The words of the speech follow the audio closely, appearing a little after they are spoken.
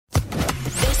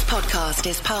podcast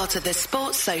is part of the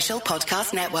Sports Social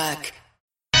Podcast Network.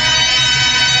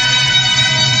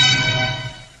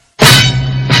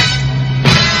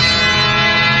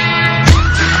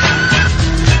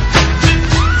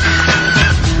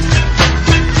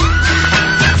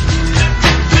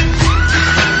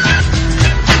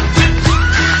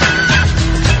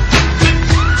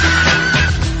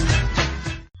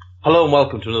 Hello and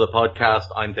welcome to another podcast.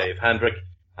 I'm Dave Hendrick,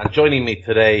 and joining me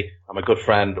today are my good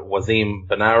friend Wasim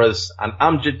Benares and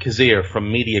Amjad Kazir from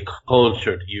Media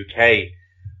Culture UK.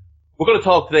 We're going to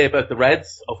talk today about the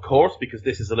Reds, of course, because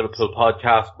this is a Liverpool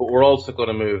podcast, but we're also going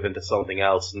to move into something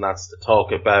else, and that's to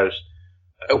talk about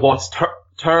what's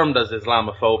termed as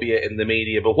Islamophobia in the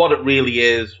media, but what it really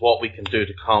is, what we can do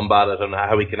to combat it, and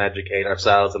how we can educate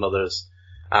ourselves and others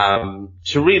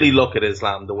to really look at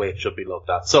Islam the way it should be looked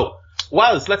at. So,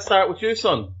 Waz, let's start with you,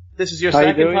 son. This is your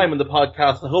second time in the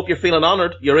podcast. I hope you're feeling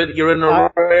honoured. You're in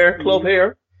a rare club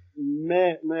here.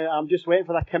 Mate, I'm just waiting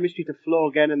for that chemistry to flow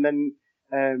again, and then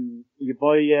your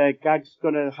boy Gag's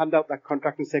gonna hand out that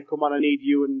contract and say, "Come on, I need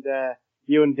you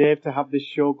and Dave to have this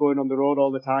show going on the road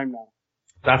all the time now."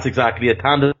 That's exactly it.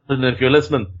 Tandem, if you're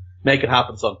listening, make it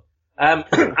happen, son. And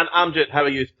Amjad, how are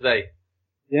you today?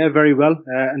 Yeah, very well.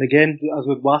 And again, as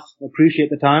with Was, appreciate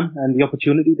the time and the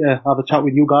opportunity to have a chat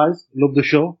with you guys. Love the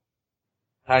show.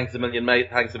 Thanks a million, mate.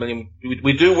 Thanks a million.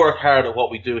 We do work hard at what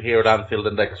we do here at Anfield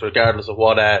Index, regardless of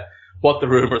what the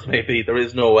rumours may be. There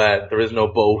is no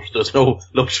boat. There's no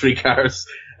luxury cars.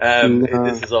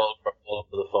 This is all for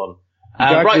the fun.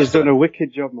 Gags has done a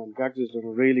wicked job, man. Gags has done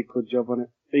a really good job on it.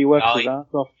 He works his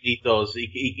ass off. He does.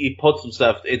 He puts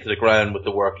himself into the ground with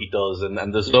the work he does, and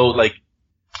there's no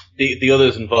the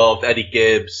others involved, Eddie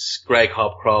Gibbs, Greg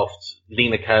Hopcroft,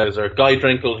 Lena Kauser, Guy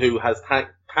Drinkle, who has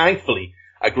thankfully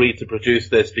agreed to produce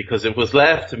this, because if it was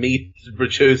left to me to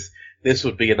produce, this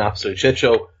would be an absolute shit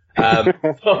show.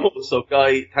 So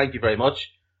Guy, thank you very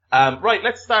much. Right,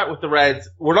 let's start with the Reds.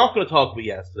 We're not going to talk about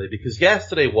yesterday, because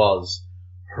yesterday was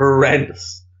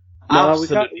horrendous.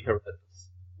 Absolutely horrendous.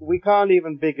 We can't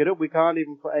even big it up. We can't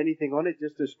even put anything on it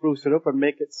just to spruce it up and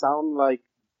make it sound like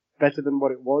better than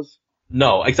what it was.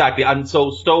 No, exactly. And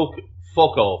so Stoke,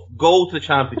 fuck off. Go to the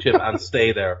Championship and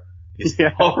stay there. You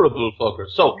horrible fucker.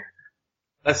 So,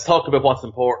 let's talk about what's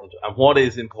important. And what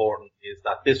is important is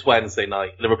that this Wednesday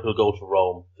night, Liverpool go to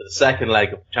Rome for the second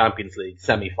leg of the Champions League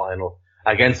semi-final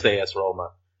against AS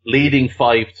Roma, leading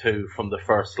 5-2 from the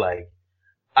first leg.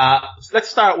 So let's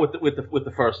start with that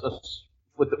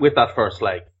first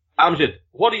leg. Amjad,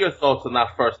 what are your thoughts on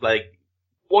that first leg?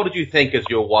 What did you think as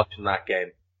you were watching that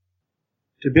game?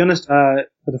 To be honest, for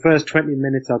the first 20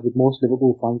 minutes, as with most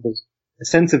Liverpool fans, there's a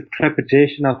sense of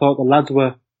trepidation. I thought the lads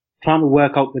were trying to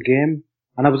work out the game,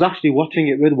 and I was actually watching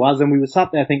it with Waz, and we were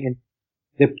sat there thinking,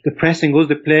 they're pressing us,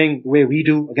 they're playing the way we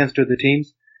do against other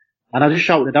teams. And I just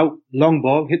shouted out, long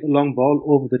ball, hit the long ball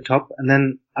over the top, and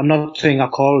then, I'm not saying I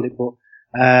called it, but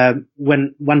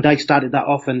when Van Dijk started that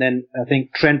off, and then I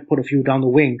think Trent put a few down the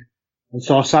wing, and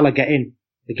saw Salah get in,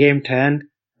 the game turned,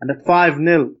 and at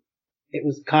 5-0, it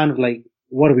was kind of like,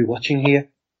 what are we watching here?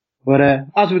 But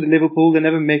as with Liverpool, they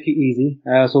never make it easy.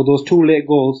 So those two late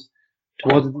goals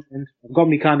towards the end have got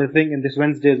me kind of thinking this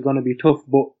Wednesday is going to be tough.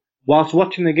 But whilst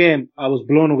watching the game, I was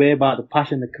blown away by the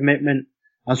passion, the commitment,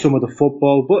 and some of the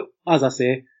football. But as I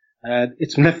say,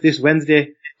 it's left this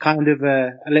Wednesday kind of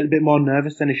a little bit more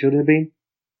nervous than it should have been.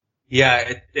 Yeah,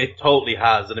 it totally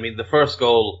has. And I mean, the first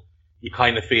goal, you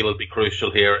kind of feel will be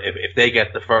crucial here. If they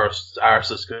get the first,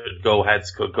 arses could go,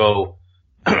 heads could go.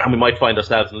 And we might find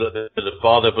ourselves in a little bit of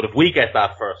bother, but if we get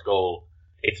that first goal,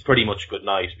 it's pretty much good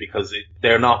night, because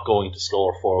they're not going to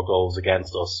score 4 goals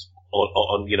against us,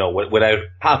 without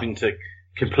having to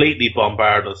completely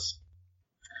bombard us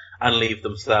and leave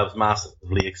themselves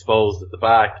massively exposed at the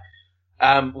back.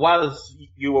 Whilst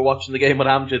you were watching the game with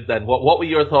Amjad then, what were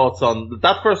your thoughts on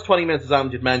that first 20 minutes, as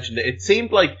Amjad mentioned? It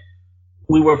seemed like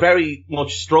we were very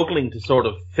much struggling to sort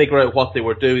of figure out what they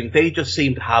were doing. They just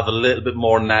seemed to have a little bit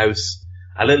more nous,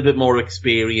 a little bit more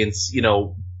experience,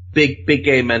 big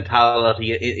game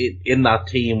mentality in that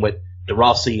team with De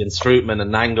Rossi and Strootman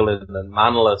and Nainggolan and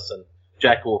Manolis and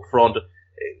Dzeko up front.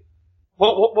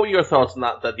 What were your thoughts on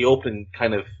that the opening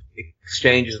kind of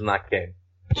exchanges in that game?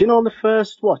 Do you know, on the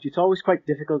first watch, it's always quite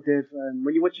difficult, Dave,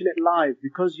 when you're watching it live,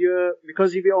 because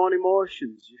of your own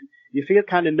emotions, you feel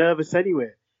kind of nervous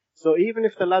anyway. So even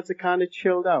if the lads are kind of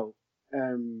chilled out,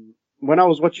 when I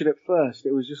was watching it first,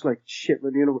 it was just like, shit,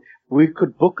 we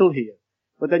could buckle here.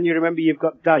 But then you remember you've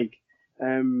got Dyke.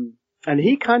 And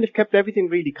he kind of kept everything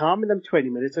really calm in them 20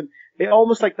 minutes. And it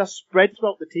almost like that spread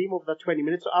throughout the team over that 20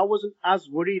 minutes. So I wasn't as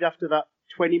worried after that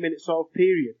 20-minute sort of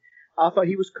period. I thought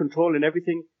he was controlling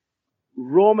everything.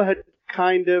 Roma had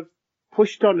kind of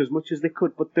pushed on as much as they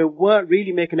could, but they weren't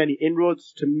really making any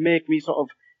inroads to make me sort of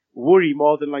worry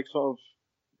more than like sort of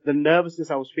the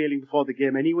nervousness I was feeling before the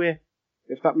game anyway,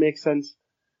 if that makes sense.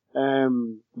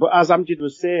 But as Amjad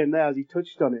was saying there, as he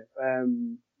touched on it,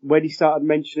 when he started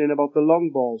mentioning about the long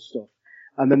ball stuff,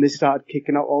 and then they started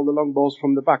kicking out all the long balls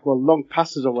from the back, well, long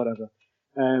passes or whatever,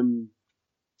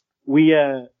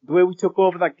 the way we took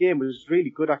over that game was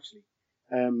really good, actually.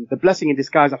 The blessing in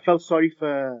disguise. I felt sorry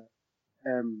for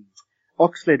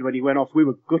Oxlade when he went off. We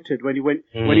were gutted when he went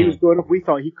when he was going off. We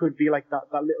thought he could be like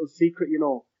that little secret, you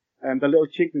know, the little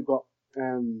chink we've got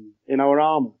in our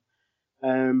armour.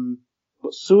 But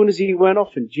as soon as he went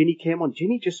off and Ginny came on,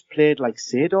 Ginny just played like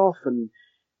Seedorf, and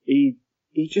he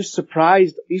just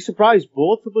surprised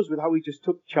both of us with how he just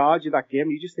took charge of that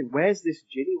game. You just think, where's this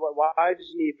Ginny? Why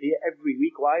doesn't he appear every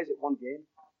week? Why is it one game?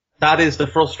 That is the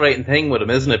frustrating thing with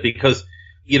him, isn't it? Because,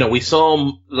 you know, we saw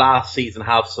him last season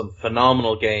have some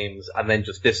phenomenal games and then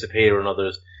just disappear in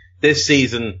others. This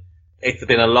season, it's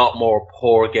been a lot more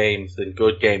poor games than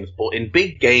good games. But in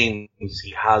big games,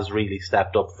 he has really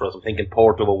stepped up for us. I'm thinking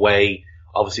Porto away,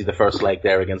 obviously the first leg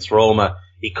there against Roma.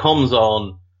 He comes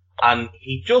on and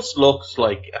he just looks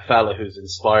like a fella who's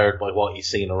inspired by what he's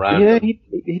seen around him.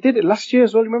 He did it last year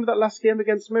as well. Remember that last game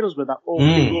against Middlesbrough? That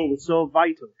opening goal was so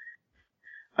vital.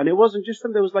 And it wasn't just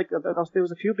him. There was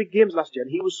a few big games last year,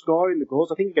 and he was scoring the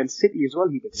goals. I think against City as well.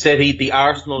 He did. City, the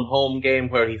Arsenal home game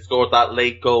where he scored that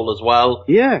late goal as well.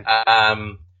 Yeah.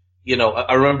 You know,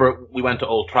 I remember we went to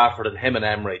Old Trafford and him and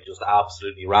Emery just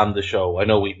absolutely ran the show. I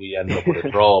know we ended up with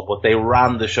a draw, but they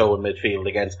ran the show in midfield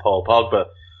against Paul Pogba,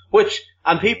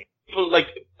 and people, like,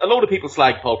 a load of people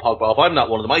slag Paul Pogba off. I'm not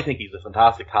one of them. I think he's a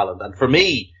fantastic talent. And for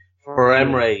me, for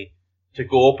Emery to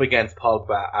go up against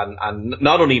Pogba and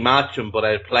not only match him, but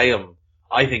outplay him,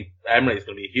 I think Emery's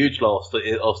going to be a huge loss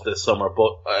to us this summer.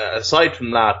 But aside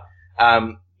from that,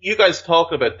 you guys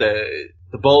talk about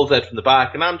the balls out from the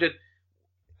back, and Amjad,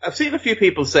 I've seen a few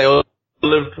people say, oh,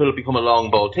 Liverpool will become a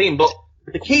long ball team, but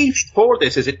the key for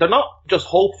this is they're not just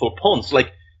hopeful punts.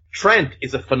 Like, Trent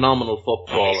is a phenomenal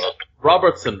footballer,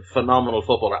 Robertson, phenomenal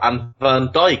footballer, and Van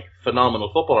Dijk,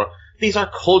 phenomenal footballer. These are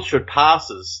cultured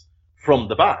passes from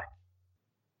the back.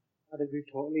 I'd agree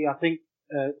totally. I think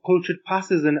cultured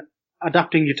passes and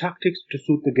adapting your tactics to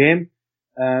suit the game.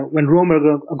 When Roma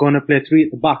are going to play three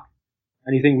at the back,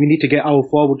 and you think we need to get our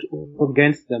forwards up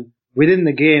against them, within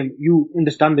the game, you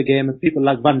understand the game, and people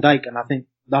like Van Dijk, and I think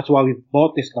that's why we've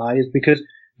bought this guy, is because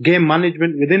game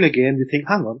management within a game, you think,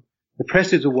 hang on, the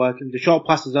presses are working, the short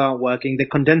passes aren't working, they're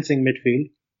condensing midfield,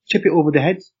 chip it over the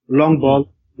heads, long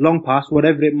ball, long pass,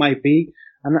 whatever it might be.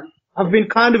 And I've been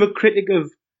kind of a critic of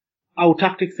our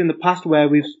tactics in the past where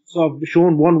we've sort of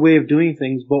shown one way of doing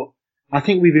things, but I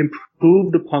think we've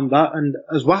improved upon that. And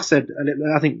as Was said,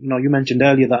 I think, you know, you mentioned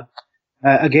earlier that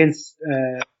against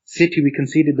City we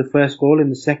conceded the first goal in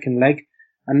the second leg,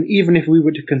 and even if we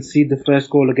were to concede the first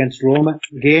goal against Roma,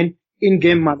 again,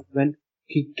 in-game management,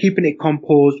 keeping it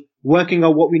composed, working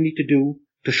out what we need to do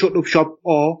to shut up shop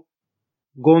or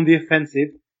go on the offensive,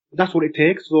 that's what it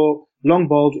takes. So long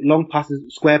balls, long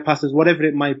passes, square passes, whatever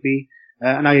it might be.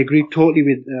 And I agree totally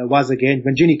with Waz again.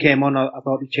 When Ginny came on, I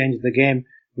thought he changed the game.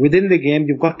 Within the game,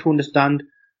 you've got to understand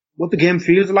what the game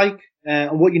feels like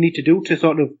and what you need to do to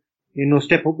sort of, you know,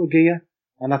 step up a gear.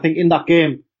 And I think in that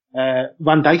game,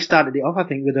 Van Dijk started it off, I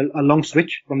think, with a long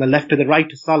switch from the left to the right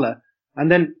to Salah.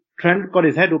 And then Trent got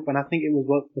his head up, and I think it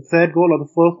was the third goal or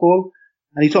the fourth goal,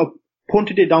 and he sort of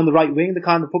punted it down the right wing, the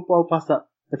kind of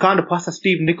pass that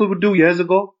Steve Nicol would do years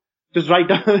ago, just right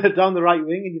down the right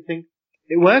wing, and you think,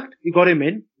 it worked, you got him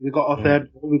in, we got a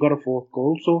third goal, we got a fourth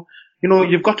goal. So, you know,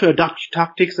 you've got to adapt your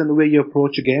tactics and the way you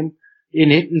approach a game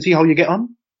in it and see how you get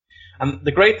on. And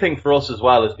the great thing for us as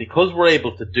well is because we're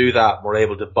able to do that, we're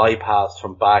able to bypass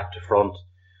from back to front.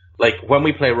 Like when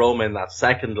we play Roma in that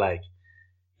second leg,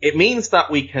 it means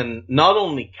that we can not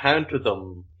only counter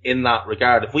them in that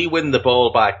regard. If we win the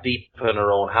ball back deep in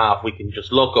our own half, we can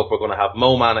just look up. We're going to have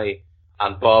Mo Mane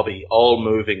and Bobby all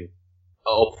moving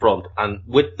up front. And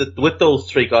with those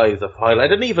three guys I've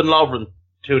highlighted, and even Lovren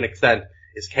to an extent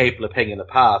is capable of pinging a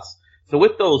pass. So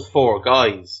with those four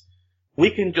guys,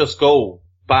 we can just go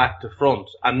back to front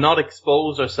and not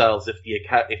expose ourselves if the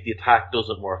attack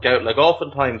doesn't work out. Like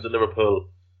oftentimes at Liverpool,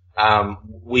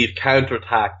 we've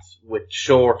counter-attacked with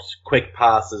short, quick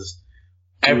passes.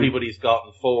 Everybody's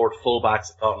gotten forward,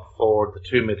 fullbacks have gotten forward, the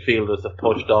two midfielders have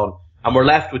pushed on, and we're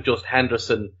left with just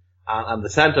Henderson and the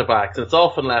centre-backs, and it's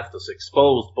often left us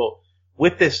exposed. But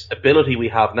with this ability we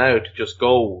have now to just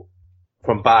go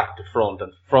from back to front,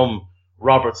 and from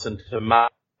Robertson to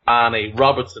Mane,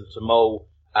 Robertson to Mo,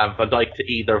 Van Dijk to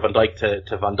either, Van Dijk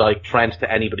to Van Dijk, Trent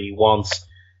to anybody he wants.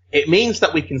 It means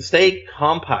that we can stay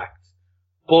compact,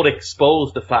 but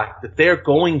expose the fact that they're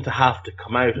going to have to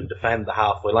come out and defend the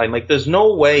halfway line. Like, there's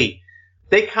no way.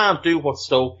 They can't do what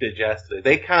Stoke did yesterday.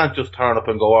 They can't just turn up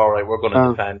and go, alright, we're going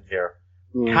to defend here.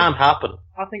 Can't happen.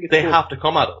 I think they have to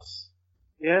come at us.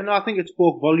 Yeah, no, I think it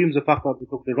spoke volumes the fact that they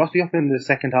took the Rossi off in the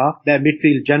second half. Their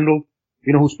midfield general,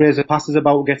 who sprays the passes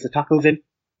about, gets the tackles in.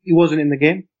 He wasn't in the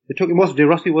game. They took him off, De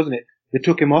Rossi, wasn't it? They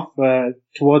took him off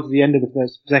towards the end of the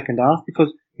second half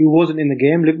because he wasn't in the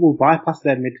game. Liverpool bypassed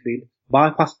their midfield,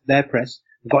 bypassed their press,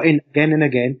 got in again and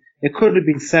again. It could have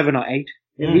been 7 or 8.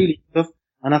 It really tough.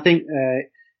 And I think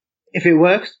if it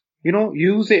works,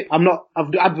 use it. I'm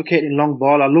advocating long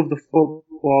ball. I love the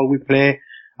football we play.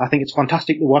 I think it's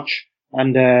fantastic to watch.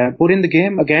 And but in the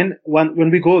game again,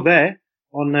 when we go there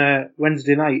on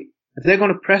Wednesday night, if they're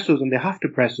going to press us and they have to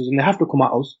press us and they have to come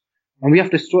at us, and we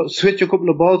have to switch a couple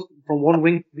of balls from one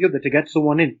wing to the other to get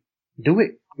someone in, do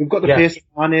it. We've got the pace of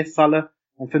Mane, Salah,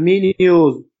 and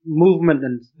Firmino's movement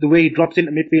and the way he drops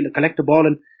into midfield to collect the ball,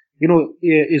 and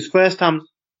his first time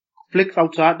flicks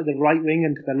outside to the right wing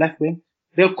and to the left wing.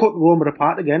 They'll cut Roma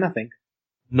apart again, I think.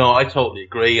 No, I totally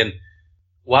agree. And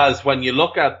when you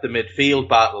look at the midfield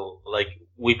battle, like,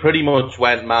 we pretty much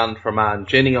went man for man.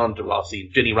 Ginny on De Rossi,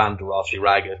 Ginny ran De Rossi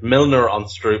ragged. Milner on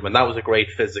Strootman. That was a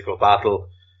great physical battle.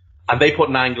 And they put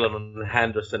Nainggolan and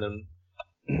Henderson, and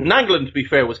Nainggolan, to be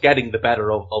fair, was getting the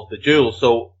better of the duel.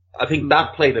 So I think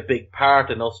that played a big part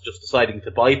in us just deciding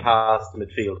to bypass the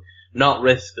midfield, not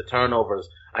risk the turnovers,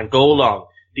 and go long.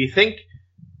 Do you think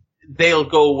they'll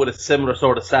go with a similar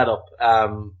sort of setup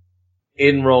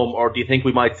in Rome, or do you think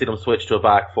we might see them switch to a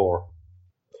back four?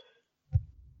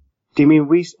 Do you mean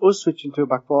us switching to a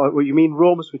back four? Or you mean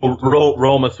Roma switching to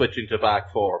Roma switching to a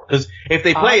back four? Because if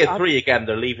they play a 3 again,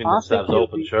 they're leaving themselves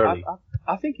open, surely.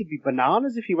 I think it'd be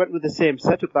bananas if he went with the same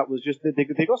setup. That was just,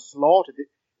 they got slaughtered.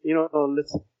 They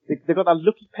got that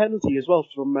lucky penalty as well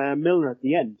from Milner at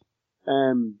the end.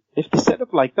 If they set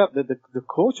up like that, the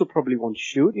coach will probably want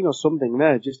shooting or something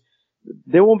there. Just,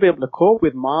 they won't be able to cope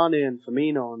with Mane and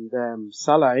Firmino and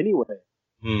Salah anyway.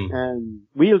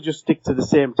 We'll just stick to the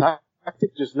same tactic.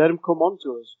 Just let them come on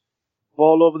to us,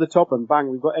 ball over the top, and bang,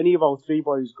 we've got any of our 3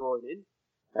 boys going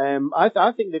in. I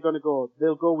think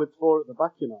they'll go with 4 at the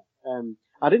back,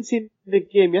 I didn't see the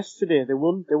game yesterday. They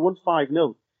won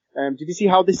 5-0. Did you see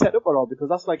how they set up at all? Because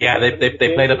that's like,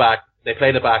 they played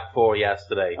a back 4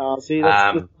 yesterday. See,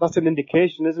 that's an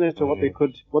indication, isn't it, to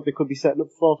what they could be setting up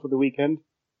for the weekend.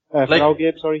 For our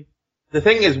game, sorry. The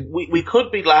thing is, we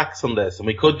could be lax on this, and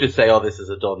we could just say, oh, this is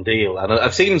a done deal. And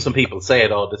I've seen some people say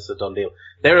it, oh, this is a done deal.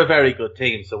 They're a very good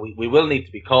team, so we will need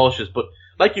to be cautious. But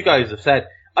like you guys have said,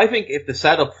 I think if the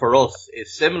setup for us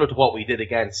is similar to what we did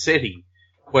against City,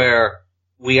 where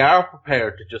we are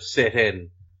prepared to just sit in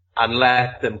and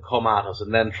let them come at us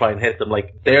and then try and hit them,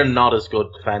 like, they're not as good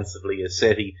defensively as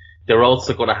City. They're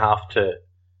also going to have to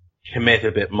commit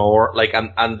a bit more. Like,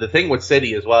 and the thing with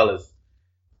City as well is,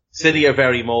 City are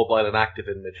very mobile and active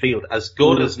in midfield. As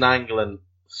good as Nainggolan,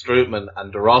 Strootman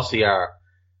and De Rossi are,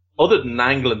 other than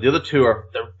Nainggolan, the other 2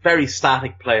 they're very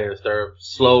static players. They're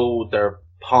slow, they're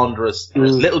ponderous, they're a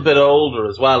little bit older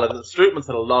as well. And Strootman's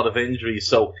had a lot of injuries,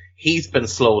 so he's been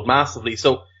slowed massively.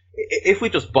 So if we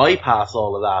just bypass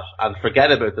all of that and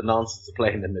forget about the nonsense of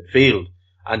playing in midfield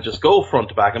and just go front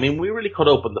to back, I mean, we really could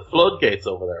open the floodgates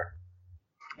over there.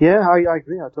 Yeah, I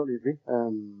agree. I totally agree.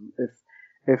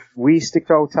 If we stick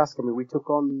to our task, I mean, we took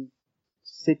on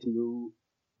City, who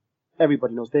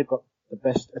everybody knows they've got the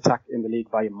best attack in the league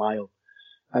by a mile.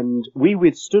 And we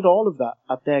withstood all of that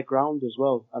at their ground as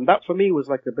well. And that for me was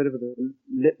like a bit of a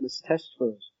litmus test for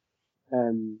us.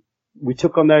 We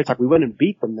took on their attack. We went and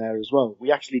beat them there as well.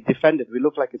 We actually defended. We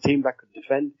looked like a team that could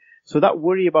defend. So that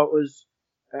worry about us,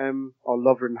 or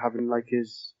Lovren having like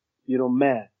his,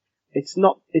 mare, it's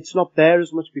not there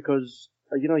as much because,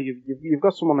 you've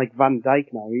got someone like Van Dijk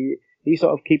now. He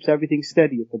sort of keeps everything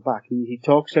steady at the back. He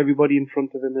talks to everybody in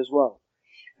front of him as well.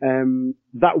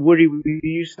 That worry we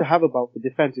used to have about the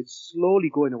defence, it's slowly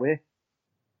going away.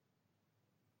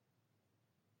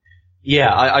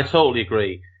 Yeah, I totally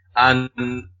agree. And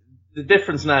the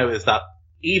difference now is that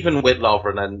even with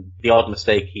Lovren and the odd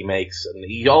mistake he makes, and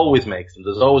he always makes them,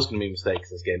 there's always going to be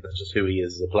mistakes in this game. That's just who he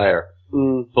is as a player.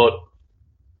 But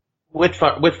with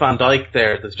Van Dijk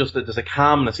there, there's a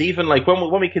calmness. Even like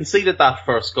when we conceded that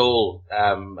first goal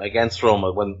against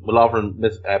Roma, when Lovren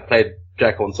played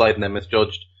Dzeko inside and then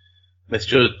misjudged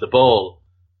the ball,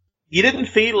 you didn't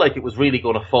feel like it was really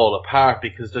going to fall apart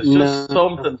because there's just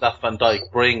something that Van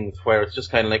Dijk brings where it's just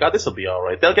kind of like, oh, this will be all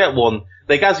right. They'll get one.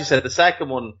 Like as you said, the second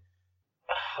one,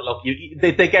 look,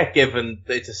 they get given,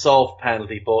 it's a soft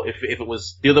penalty, but if it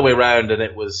was the other way around and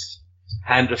it was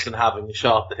Henderson having a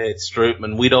shot that hit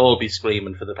Strootman, we'd all be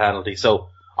screaming for the penalty. So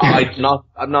I'm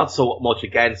not so much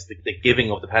against the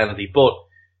giving of the penalty, but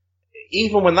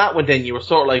even when that went in, you were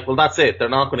sort of like, well, that's it. They're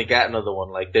not going to get another one.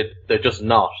 Like, they're just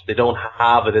not. They don't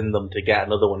have it in them to get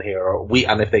another one here.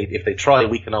 And if they try,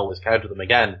 we can always counter them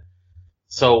again.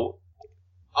 So,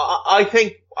 I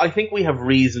think we have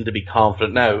reason to be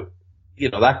confident now. You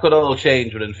know, that could all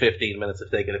change within 15 minutes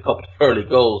if they get a couple of early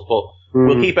goals, but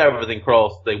we'll keep everything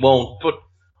crossed. They won't. But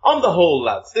on the whole,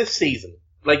 lads, this season,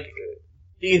 like,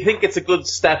 do you think it's a good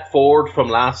step forward from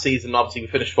last season? Obviously, we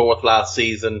finished 4th last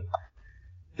season.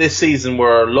 This season,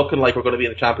 we're looking like we're going to be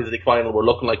in the Champions League final. We're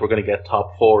looking like we're going to get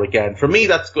top 4 again. For me,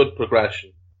 that's good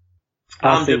progression.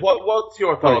 Andy, what's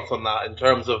your thoughts on that in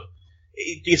terms of,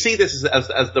 do you see this as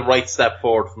the right step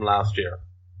forward from last year?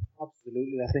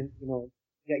 Absolutely. I think,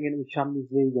 getting into the Champions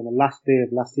League on the last day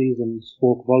of last season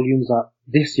spoke volumes that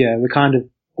this year we're kind of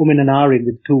umming and ahhing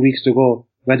with 2 weeks to go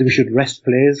whether we should rest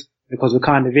players because we're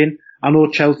kind of in. I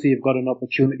know Chelsea have got an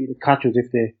opportunity to catch us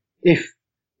if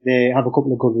they have a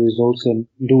couple of good results and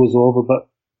do us over. But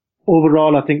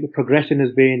overall, I think the progression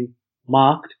has been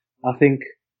marked. I think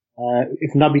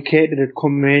if Naby Keita had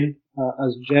come in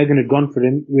as Jurgen had gone for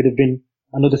him, it would have been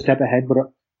another step ahead. But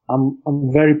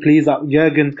I'm very pleased that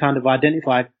Jurgen's kind of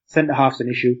identified centre half's an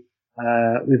issue.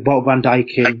 We've brought Van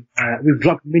Dijk in. We've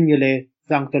dropped Mignolet,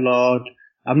 thank the Lord.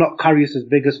 I'm not Karius'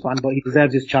 biggest fan, but he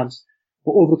deserves his chance.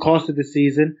 But over the course of the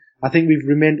season, I think we've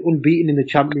remained unbeaten in the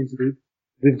Champions League.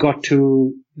 We've got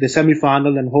to the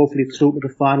semi-final and hopefully through to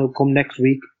the final come next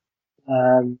week.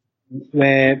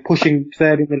 We're pushing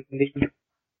third in the league.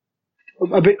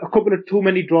 A couple of too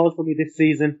many draws for me this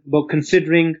season, but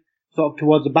considering sort of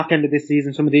towards the back end of this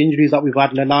season, some of the injuries that we've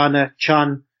had, Lallana,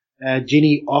 Chan,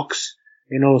 Ginny, Ox,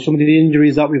 some of the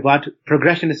injuries that we've had,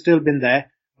 progression has still been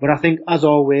there. But I think, as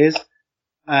always,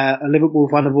 a Liverpool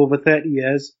fan of over 30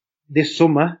 years, this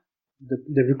summer,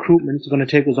 the recruitment is going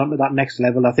to take us on to that next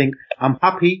level. I think I'm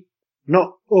happy,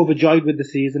 not overjoyed with the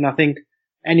season. I think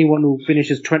anyone who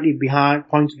finishes 20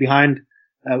 points behind,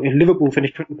 if Liverpool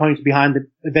finish 20 points behind the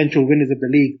eventual winners of the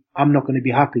league, I'm not going to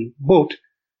be happy. But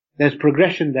there's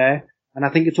progression there, and I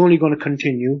think it's only going to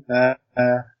continue.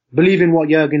 Believe in what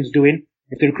Jurgen's doing.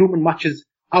 If the recruitment matches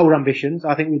our ambitions,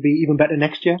 I think we'll be even better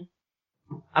next year.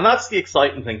 And that's the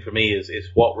exciting thing for me is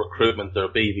what recruitment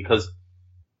there'll be, because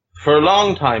for a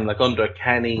long time, like under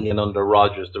Kenny and under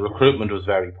Rodgers, the recruitment was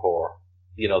very poor.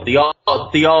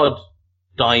 The odd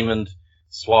diamond,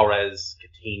 Suarez,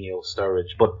 Coutinho,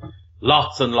 Sturridge, but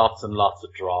lots and lots and lots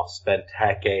of dross.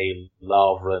 Benteke,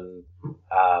 Lovren,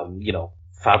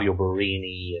 Fabio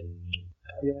Borini, and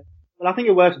yeah. Well, I think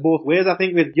it works both ways. I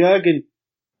think with Jurgen,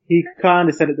 he kind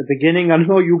of said at the beginning, I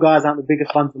know you guys aren't the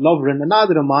biggest fans of Lovren, and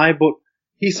neither am I, but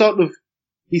he sat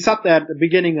there at the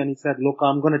beginning and he said, look,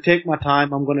 I'm going to take my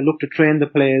time. I'm going to look to train the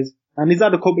players. And he's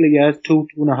had a couple of years,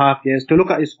 2.5 years to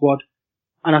look at his squad.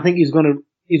 And I think he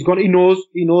knows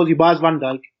he buys Van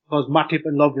Dijk because Matip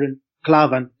and Lovren,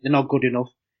 Klavan, they're not good enough.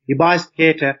 He buys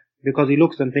Keita because he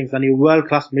looks and thinks and he's a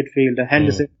world-class midfielder.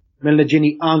 Henderson, Milner,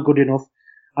 Ginny aren't good enough.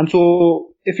 And so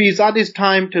if he's had his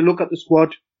time to look at the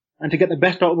squad and to get the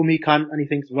best out of them he can, and he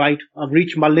thinks, right, I've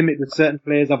reached my limit with certain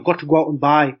players, I've got to go out and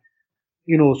buy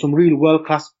some real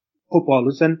world-class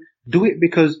footballers, and do it,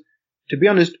 because, to be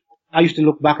honest, I used to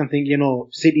look back and think,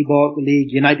 City bought the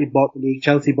league, United bought the league,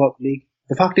 Chelsea bought the league.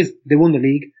 The fact is, they won the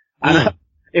league. And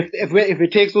if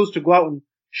it takes us to go out and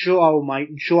show our might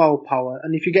and show our power,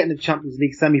 and if you get in the Champions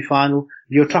League semi-final,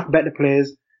 you attract better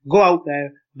players, go out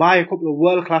there, buy a couple of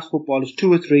world-class footballers,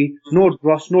 2 or 3, no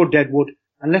dross, no deadwood,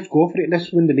 and let's go for it.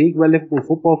 Let's win the league. We're Liverpool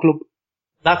Football Club.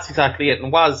 That's exactly it.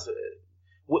 And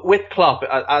with Klopp,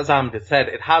 as Ahmed said,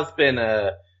 it has been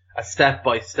a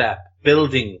step-by-step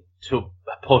building to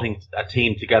putting a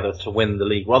team together to win the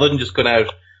league, rather than just going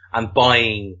out and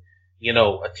buying,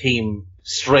 a team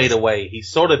straight away. He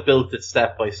sort of built it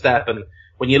step-by-step. And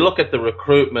when you look at the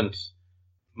recruitment,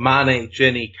 Mane,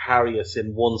 Ginny, Karius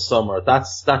in one summer,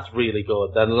 that's really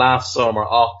good. Then last summer,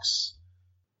 Ox,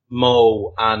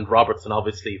 Mo and Robertson,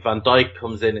 obviously. Van Dijk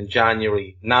comes in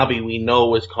January. Naby, we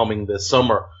know, is coming this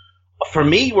summer. For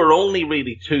me, we're only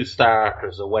really 2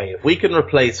 starters away. If we can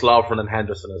replace Lovren and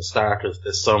Henderson as starters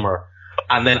this summer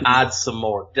and then add some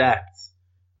more depth,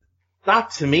 that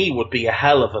to me would be a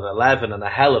hell of an 11 and a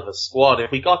hell of a squad.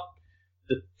 If we got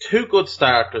the 2 good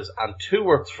starters and 2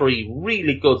 or 3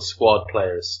 really good squad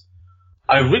players,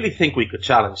 I really think we could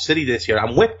challenge City this year.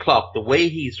 And with Klopp, the way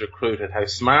he's recruited, how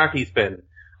smart he's been,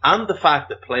 and the fact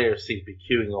that players seem to be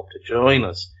queuing up to join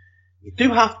us, you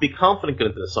do have to be confident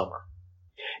going into the summer.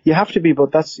 You have to be,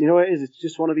 but that's, you know what it is? It's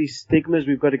just one of these stigmas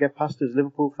we've got to get past as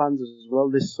Liverpool fans as well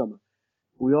this summer.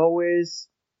 We always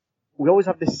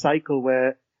have this cycle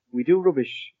where we do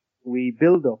rubbish, we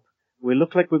build up, we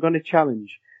look like we're going to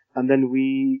challenge, and then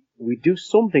we do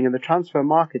something in the transfer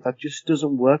market that just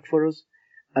doesn't work for us.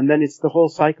 And then the whole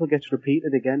cycle gets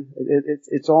repeated again.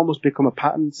 It's almost become a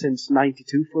pattern since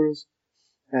 '92 for us.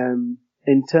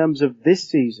 In terms of this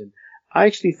season, I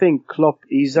actually think Klopp,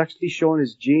 he's actually shown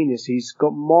his genius. He's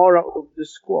got more out of the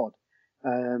squad,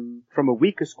 from a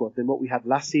weaker squad than what we had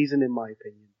last season, in my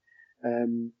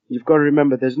opinion. You've got to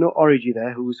remember there's no Origi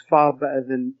there, who was far better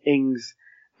than Ings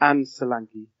and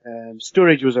Solanke.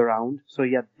 Sturridge was around, so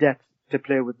he had depth to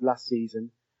play with last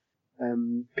season.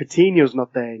 Coutinho's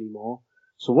not there anymore.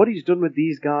 So what he's done with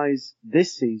these guys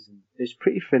this season is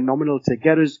pretty phenomenal to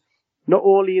get us not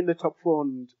only in the top four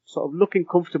and sort of looking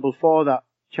comfortable for that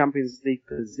Champions League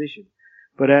position,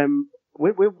 but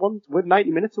we're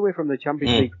 90 minutes away from the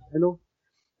Champions League final.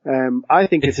 I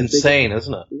think it's insane,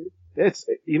 isn't it? It's,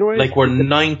 you know, like we're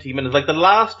 90 minutes. Like the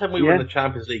last time we were in the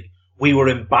Champions League, we were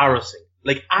embarrassing.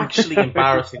 Like actually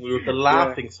embarrassing. We were the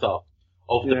laughing stock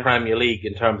of the Premier League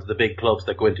in terms of the big clubs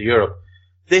that go into Europe.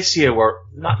 This year we're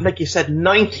not, like you said,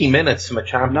 90 minutes from a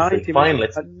Champions League final.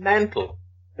 It's mental.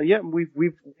 Yeah,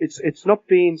 it's not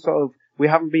been sort of, we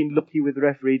haven't been lucky with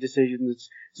referee decisions.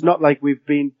 It's not like we've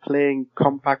been playing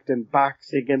compact and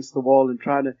backs against the wall and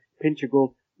trying to pinch a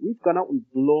goal. We've gone out and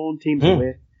blown teams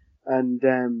away.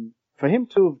 And, for him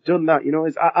to have done that, you know,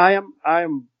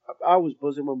 I was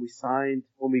buzzing when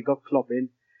we got Klopp in.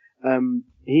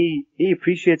 He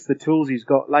appreciates the tools he's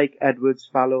got, like Edwards,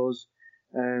 Fallows,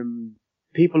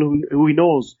 people who he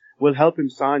knows will help him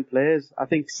sign players. I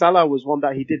think Salah was one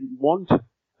that he didn't want,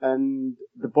 and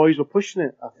the boys were pushing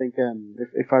it. I think,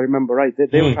 if I remember right,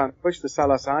 they were trying to push the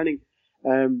Salah signing.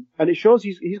 And it shows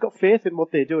he's got faith in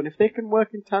what they do. And if they can work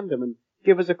in tandem and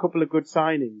give us a couple of good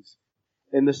signings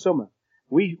in the summer,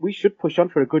 we should push on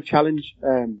for a good challenge,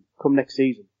 come next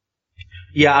season.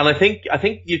 Yeah, and I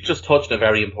think you've just touched on a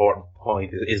very important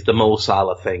point, is the Mo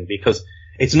Salah thing, because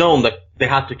it's known that they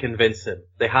had to convince him.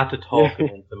 They had to talk him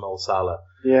into Mo Salah.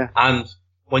 Yeah. And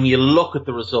when you look at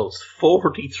the results,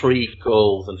 43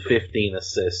 goals and 15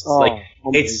 assists.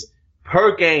 It's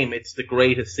per game, it's the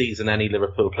greatest season any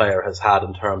Liverpool player has had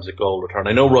in terms of goal return.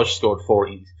 I know Rush scored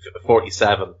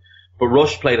 47, but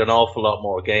Rush played an awful lot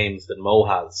more games than Mo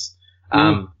has.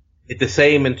 It's the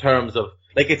same in terms of,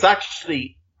 like, it's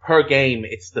actually per game,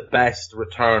 it's the best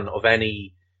return of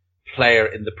any player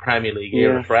in the Premier League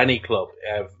era for any club.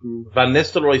 Van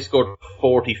Nistelrooy scored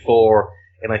 44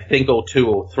 in, I think,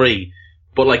 02-03,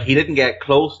 but like he didn't get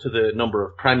close to the number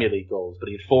of Premier League goals, but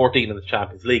he had 14 in the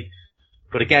Champions League.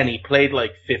 But again, he played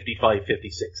like 55,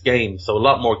 56 games, so a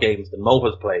lot more games than Mo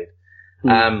has played.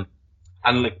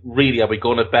 And like, really, are we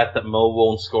going to bet that Mo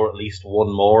won't score at least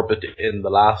one more, but in the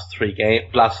last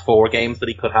 4 games that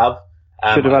he could have?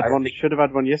 Should have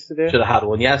had one yesterday. Should have had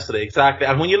one yesterday, exactly.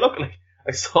 And when you look, like,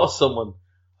 I saw some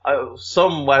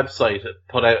website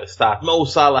put out a stat. Mo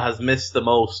Salah has missed the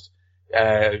most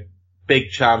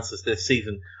big chances this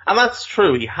season, and that's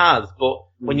true, he has. But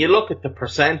when you look at the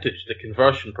percentage, the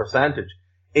conversion percentage,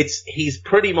 he's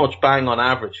pretty much bang on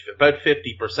average, about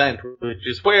 50%, which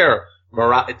is where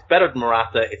it's better than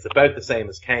Morata. It's about the same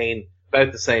as Kane,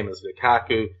 about the same as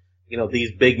Lukaku. You know,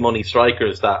 these big money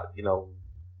strikers that, you know,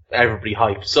 everybody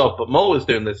hypes up. But Mo is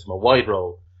doing this from a wide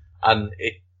role, and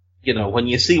you know, when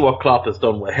you see what Klopp has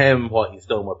done with him, what he's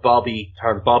done with Bobby,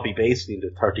 turned Bobby basically into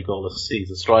a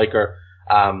 30-goal-a-season striker.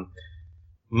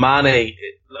 Mane,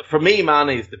 for me,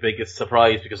 Mane is the biggest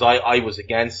surprise, because I was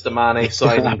against the Mane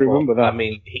signing. I remember that. I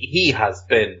mean, he has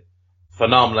been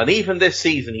phenomenal. And even this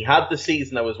season, he had the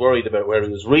season I was worried about, where he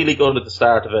was really good at the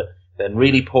start of it, then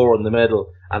really poor in the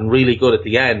middle, and really good at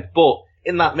the end. But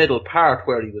in that middle part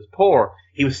where he was poor,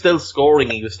 he was still scoring,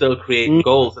 he was still creating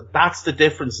goals. And that's the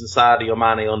difference in Sadio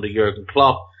Mane under Jurgen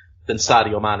Klopp than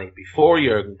Sadio Mane before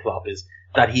Jurgen Klopp, is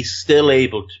that he's still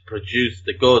able to produce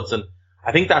the goods. And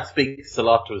I think that speaks a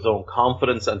lot to his own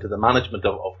confidence and to the management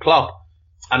of Klopp.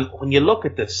 And when you look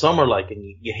at this summer, like,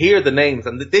 and you hear the names,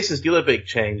 and this is the other big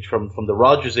change from the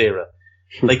Rodgers era.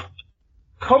 Like,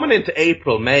 coming into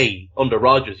April, May, under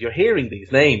Rodgers, you're hearing these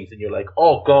names, and you're like,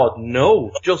 oh God,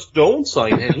 no, just don't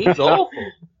sign him, he's awful.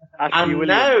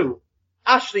 Now,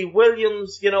 Ashley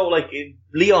Williams, you know, like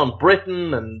Leon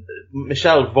Britton and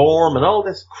Michel Vorm and all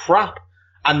this crap.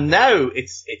 And now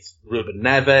it's Ruben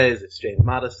Neves, it's James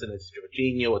Maddison, it's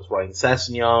Jorginho, it's Ryan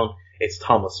Sessegnon, it's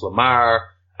Thomas Lemar,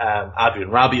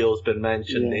 Adrian Rabiot's been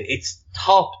mentioned. Yeah. It's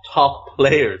top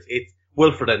players. It's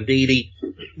Wilfred Ndidi.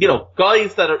 You know,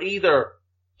 guys that are either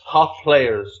top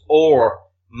players or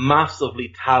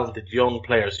massively talented young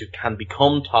players who can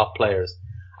become top players.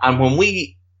 And when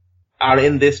we are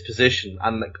in this position,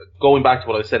 and going back to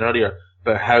what I was saying earlier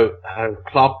about how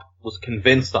Klopp was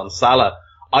convinced on Salah,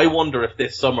 I wonder if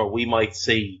this summer we might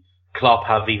see Klopp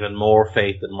have even more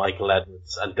faith in Michael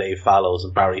Edwards and Dave Fallows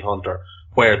and Barry Hunter,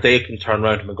 where they can turn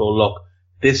around to him and go, look,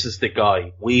 this is the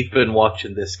guy. We've been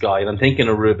watching this guy, and I'm thinking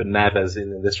of Ruben Neves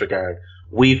in this regard.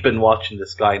 We've been watching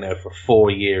this guy now for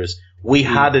 4 years. We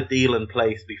had a deal in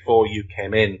place before you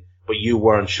came in, but you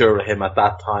weren't sure of him at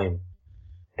that time.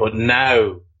 But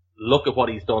now, look at what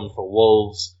he's done for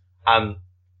Wolves, and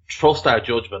trust our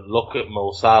judgment. Look at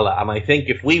Mo Salah. And I think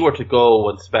if we were to go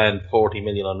and spend 40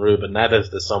 million on Ruben Neves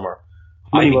this summer,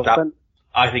 I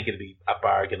think it'd be a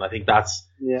bargain. I think that's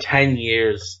 10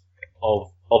 years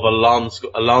of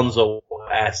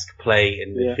Alonso-esque play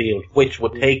in midfield, which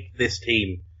would take this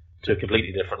team to a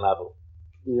completely different level.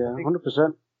 Yeah,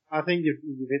 100%. I think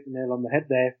you've hit the nail on the head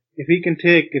there. If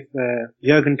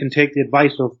Jurgen can take the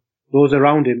advice of those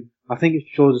around him, I think it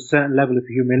shows a certain level of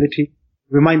humility.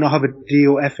 We might not have a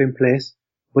DOF in place,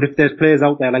 but if there's players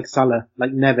out there like Salah,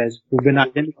 like Neves, who've been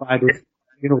identified as,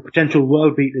 potential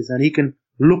world beaters, and he can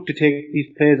look to take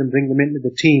these players and bring them into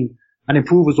the team and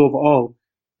improve us overall,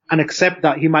 and accept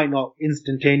that he might not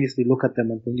instantaneously look at them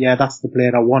and think, yeah, that's the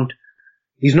player I want.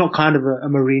 He's not kind of a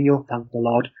Mourinho, thank the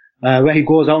Lord, where he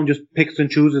goes out and just picks and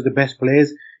chooses the best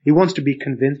players. He wants to be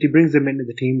convinced. He brings them into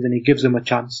the teams and he gives them a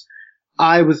chance.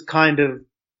 I was kind of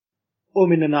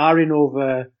umming and ahhing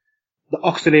over the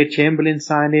Oxlade-Chamberlain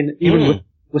signing. Even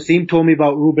Wasim told me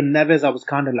about Ruben Neves, I was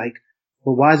kind of like,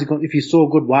 well, why is he going, if he's so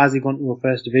good, why is he going to a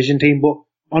first division team? But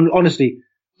honestly,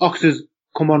 Ox has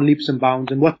come on leaps and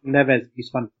bounds, and watching Neves,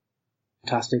 he's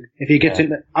fantastic. If he gets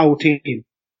into our team.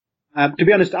 To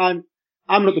be honest, I'm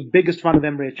not the biggest fan of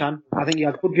Emre Can. I think he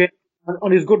has good game.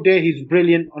 On his good day, he's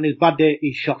brilliant. On his bad day,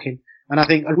 he's shocking. And I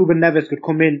think Ruben Neves could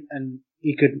come in and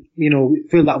he could,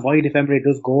 fill that void if Emre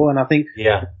does go. And I think he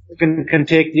can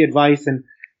take the advice and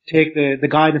take the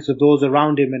guidance of those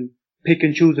around him and pick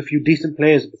and choose a few decent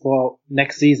players before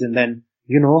next season. Then,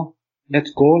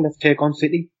 let's go. Let's take on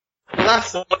City.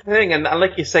 That's the thing. And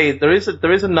like you say, there is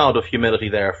a nod of humility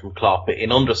there from Klopp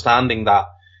in understanding that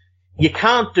you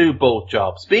can't do both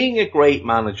jobs. Being a great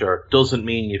manager doesn't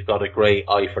mean you've got a great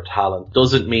eye for talent,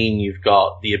 doesn't mean you've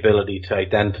got the ability to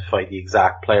identify the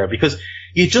exact player, because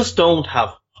you just don't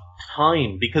have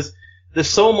time, because there's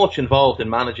so much involved in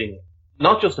managing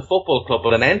not just a football club,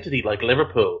 but an entity like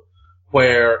Liverpool,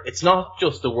 where it's not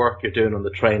just the work you're doing on the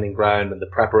training ground and the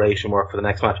preparation work for the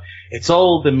next match. It's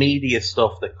all the media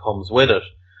stuff that comes with it.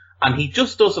 And he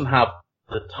just doesn't have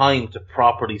the time to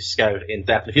properly scout in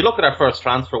depth. If you look at our first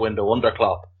transfer window under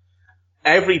Klopp,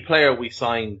 every player we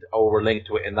signed or were linked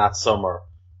to it in that summer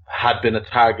had been a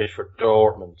target for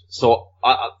Dortmund. So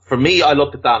for me, I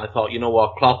looked at that and I thought, you know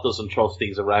what, Klopp doesn't trust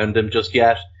these around him just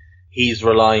yet. He's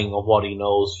relying on what he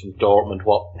knows from Dortmund,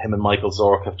 what him and Michael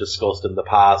Zorc have discussed in the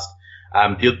past.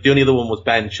 The only other one was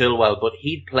Ben Chilwell, but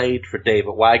he'd played for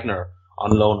David Wagner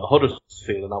on loan at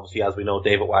Huddersfield, and obviously, as we know,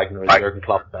 David Wagner is Jurgen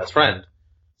Klopp's best friend.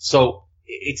 So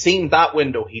it seemed that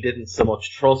window he didn't so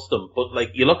much trust him. But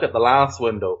like you look at the last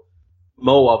window,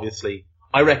 Mo obviously,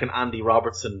 I reckon Andy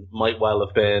Robertson might well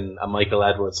have been a Michael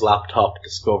Edwards laptop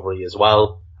discovery as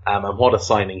well. And what a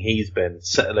signing he's been.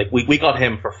 So, like we got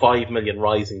him for 5 million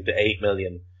rising to 8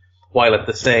 million, while at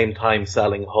the same time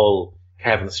selling Hull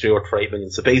Kevin Stewart for 8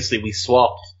 million. So basically we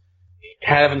swapped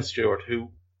Kevin Stewart, who,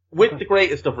 with the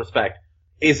greatest of respect,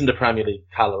 isn't a Premier League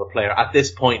caliber player at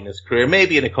this point in his career.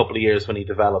 Maybe in a couple of years when he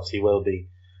develops, he will be.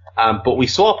 But we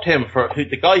swapped him for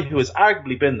the guy who has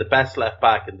arguably been the best left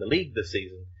back in the league this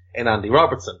season, in Andy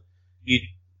Robertson.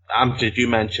 Amjad, you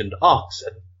mentioned Ox.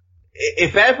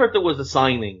 If ever there was a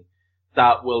signing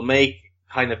that will make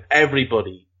kind of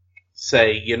everybody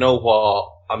say, you know what,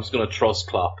 I'm just going to trust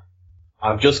Klopp.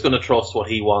 I'm just going to trust what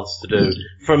he wants to do.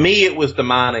 For me, it was the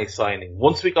Mane signing.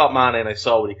 Once we got Mane and I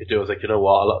saw what he could do, I was like, you know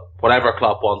what, whatever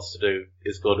Klopp wants to do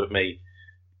is good with me.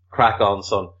 Crack on,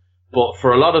 son. But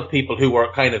for a lot of people who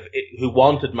were who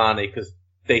wanted Mane because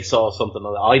they saw something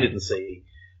that I didn't see,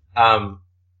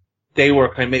 they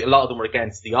were a lot of them were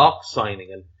against the Ox signing.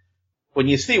 And when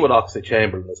you see what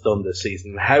Oxlade-Chamberlain has done this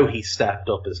season, how he stepped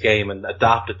up his game and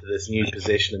adapted to this new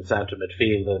position in centre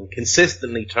midfield and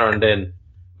consistently turned in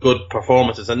good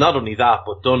performances, and not only that,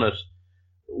 but done it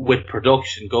with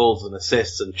production, goals and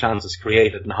assists and chances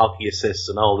created and hockey assists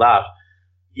and all that,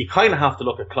 you kind of have to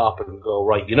look at Klopp and go,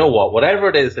 right, you know what, whatever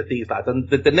it is that these lads, and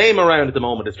the name around at the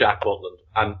moment is Jack Butland,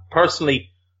 and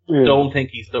personally don't think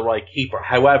he's the right keeper.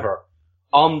 However,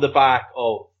 on the back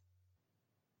of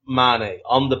Mane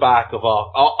on the back of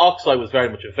Ox, I was very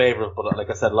much in favour of, but like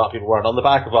I said, a lot of people weren't. On the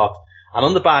back of Ox and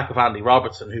on the back of Andy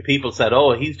Robertson, who people said,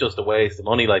 oh, he's just a waste of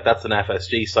money, like that's an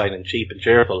FSG signing, cheap and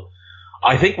cheerful.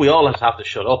 I think we all have to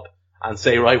shut up and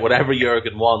say, right, whatever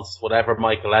Jurgen wants, whatever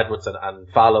Michael Edwards and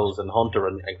Fallows and Hunter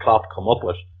and Klopp come up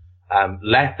with,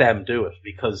 let them do it,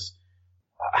 because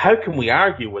how can we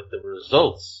argue with the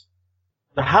results?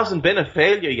 There hasn't been a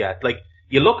failure yet. Like,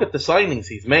 you look at the signings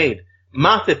he's made.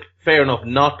 Matip, fair enough,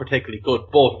 not particularly good,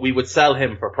 but we would sell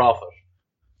him for profit.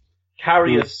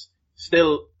 Karius,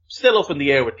 still up in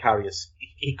the air with Karius.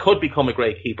 He could become a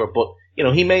great keeper, but,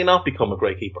 he may not become a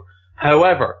great keeper.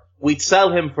 However, we'd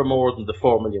sell him for more than the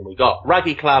 4 million we got.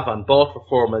 Raggy Klavan bought for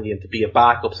 4 million to be a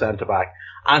backup centre-back,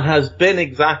 and has been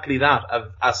exactly that,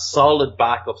 a solid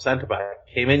backup centre-back.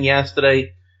 Came in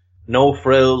yesterday, no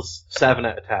frills, 7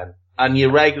 out of 10. And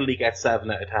you regularly get 7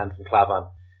 out of 10 from Klavan.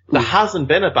 There hasn't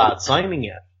been a bad signing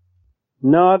yet.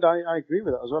 No, I agree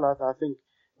with that as well. I think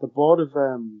the board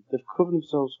they've covered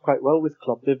themselves quite well with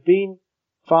Klopp. They've been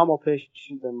far more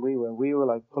patient than we were. We were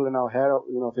like pulling our hair out,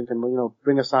 thinking,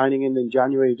 bring a signing in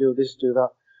January, do this, do that.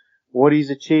 What he's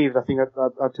achieved, I think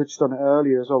I touched on it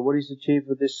earlier as well, what he's achieved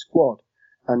with this squad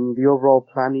and the overall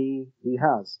plan he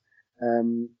has.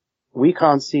 We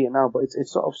can't see it now, but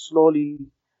it's sort of slowly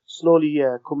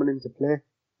coming into play.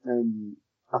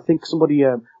 I think somebody,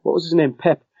 what was his name?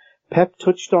 Pep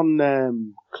touched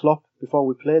on Klopp before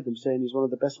we played them, saying he's one of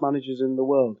the best managers in the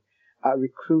world at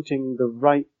recruiting the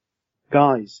right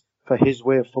guys for his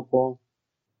way of football.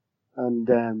 And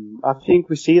I think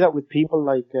we see that with people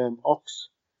like Ox,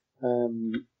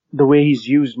 the way he's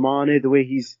used Mane, the way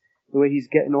he's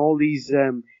getting all these,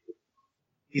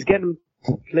 he's getting them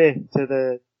to play to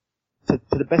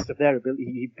the best of their ability.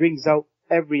 He brings out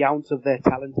every ounce of their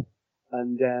talent,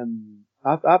 and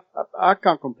I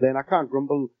can't complain. I can't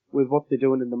grumble with what they're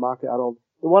doing in the market at all.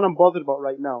 The one I'm bothered about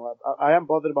right now, I am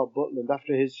bothered about Butland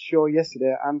after his show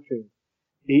yesterday at Anfield.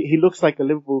 He looks like a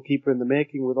Liverpool keeper in the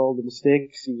making with all the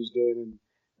mistakes he was doing and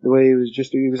the way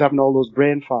he was having all those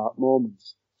brain fart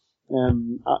moments.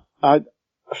 I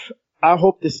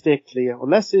hope they stay clear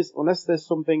unless there's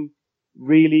something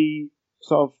really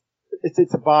sort of,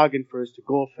 it's a bargain for us to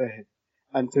go for him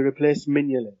and to replace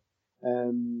Mignolet.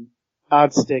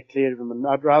 I'd stay clear of him, and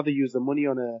I'd rather use the money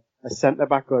on a centre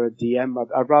back or a DM.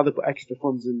 I'd rather put extra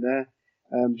funds in there,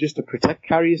 just to protect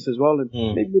Karius as well. And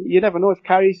you never know if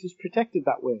Karius is protected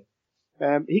that way.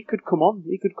 He could come on.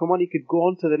 He could go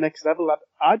on to the next level.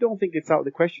 I don't think it's out of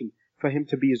the question for him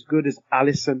to be as good as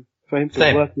Alisson, for him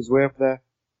to work his way up there.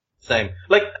 Same.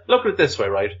 Like, look at it this way,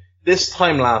 right? This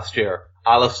time last year,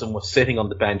 Alisson was sitting on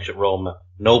the bench at Roma.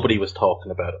 Nobody was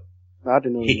talking about him. I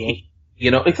didn't know he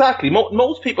was. Exactly.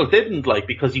 Most people didn't,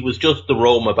 because he was just the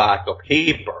Roma backup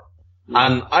keeper.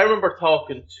 And I remember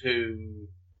talking to,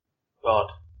 I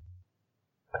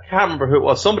can't remember who it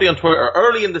was, somebody on Twitter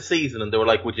early in the season, and they were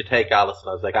like, would you take Alisson?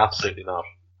 I was like, absolutely not.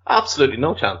 Absolutely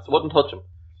no chance. I wouldn't touch him.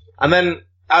 And then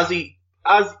as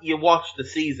you watch the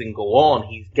season go on,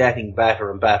 he's getting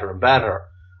better and better and better.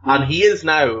 And he is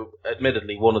now,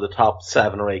 admittedly, one of the top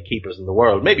 7 or 8 keepers in the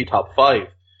world, maybe top 5.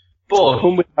 But it's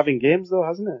come with having games though,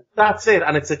 hasn't it? That's it,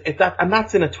 and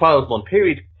that's in a 12-month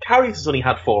period. Karius has only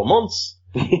had 4 months.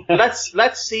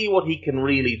 Let's see what he can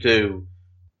really do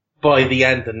by the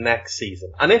end of next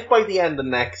season. And if by the end of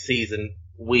next season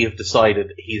we have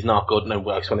decided he's not good enough,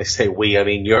 when I say we, I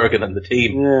mean Jurgen and the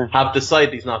team have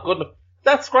decided he's not good enough,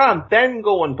 that's grand. Then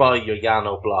go and buy your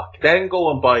Yano Block. Then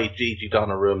go and buy Gigi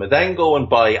Donnarumma. Then go and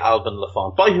buy Alvin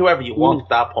Lafont. Buy whoever you want at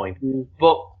that point.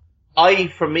 But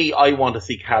I want to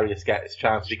see Karius get his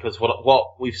chance, because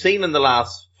what we've seen in the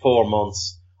last 4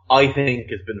 months, I think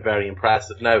has been very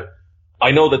impressive. Now,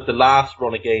 I know that the last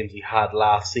run of games he had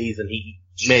last season, he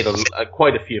made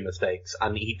quite a few mistakes,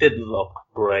 and he didn't look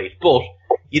great. But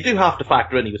you do have to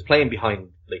factor in he was playing behind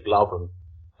like Lovren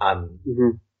and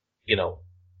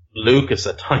Lucas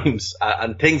at times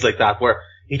and things like that, where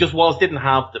he just didn't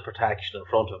have the protection in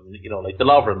front of him. Like the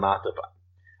Lovren Matip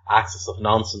axis of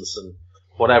nonsense and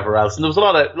whatever else. And there was a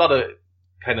lot of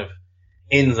kind of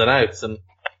ins and outs. And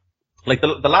like the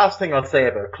last thing I'll say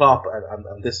about Klopp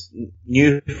and this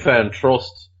newfound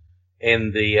trust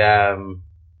in the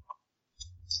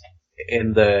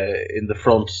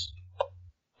front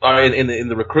or in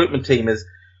the recruitment team is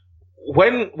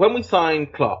when we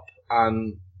signed Klopp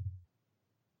and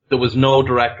there was no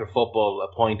director of football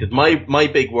appointed. My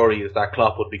big worry is that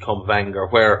Klopp would become Wenger,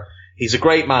 where he's a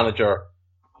great manager,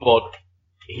 but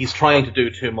he's trying to do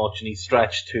too much and he's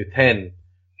stretched too thin.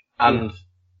 And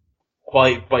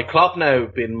by Klopp now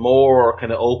being more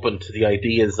kind of open to the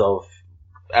ideas of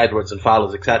Edwards and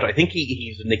Fallows, etc., I think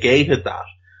he's negated that.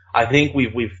 I think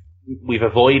we've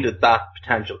avoided that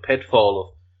potential pitfall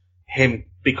of him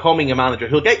becoming a manager.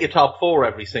 He'll get you top four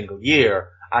every single year,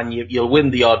 and you'll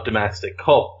win the odd domestic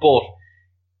cup, but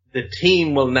the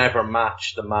team will never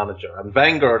match the manager. And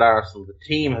Wenger at Arsenal, the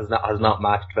team has not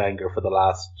matched Wenger for the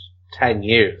last 10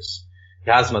 years.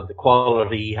 He hasn't had the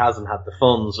quality, he hasn't had the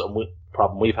funds, and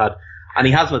problem we've had, and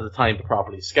he hasn't had the time to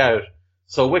properly scout.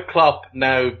 So with Klopp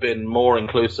now been more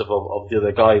inclusive of the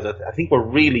other guys, I think we're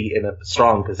really in a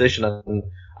strong position. And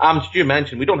did you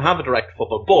mention we don't have a direct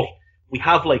football, but we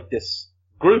have like this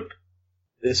group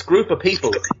of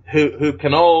people who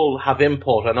can all have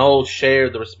input and all share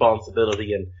the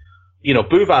responsibility. And you know,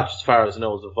 Buvac, as far as I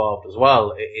know, is involved as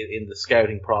well in the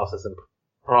scouting process, and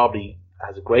probably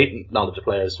has a great knowledge of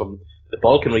players from the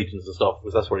Balkan regions and stuff,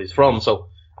 because that's where he's from. So,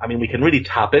 I mean, we can really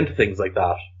tap into things like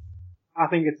that. I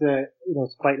think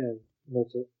it's quite a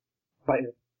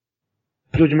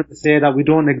judgment to say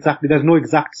that there's no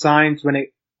exact science when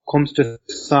it comes to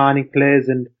signing players.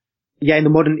 And yeah, in the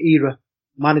modern era,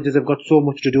 managers have got so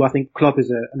much to do. I think Klopp is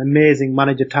an amazing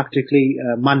manager tactically,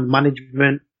 man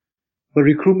management, but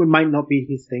recruitment might not be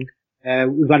his thing.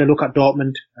 We've had a look at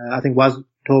Dortmund. I think Waz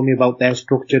told me about their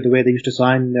structure, the way they used to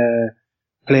sign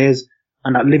players.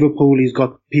 And at Liverpool, he's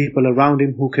got people around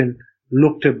him who can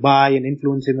look to buy and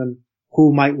influence him and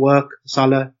who might work.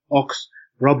 Salah, Ox,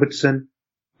 Robertson.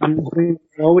 And going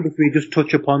forward, if we just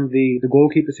touch upon the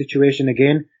goalkeeper situation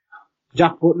again,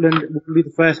 Jack Butland will be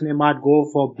the first name I'd go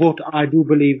for, but I do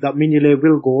believe that Mignolet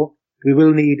will go. We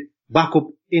will need backup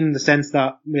in the sense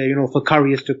that, for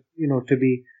Karius to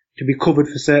be covered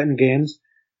for certain games.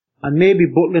 And maybe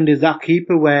Butland is that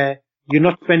keeper where you're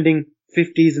not spending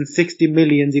 50s and 60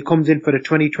 millions. He comes in for the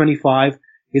 2025.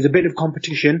 There's a bit of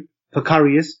competition for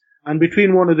Karius. And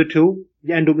between one of the two,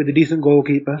 you end up with a decent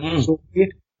goalkeeper. So,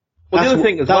 well, the other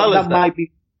thing as well is that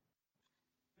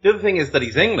the other thing is that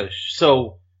he's English.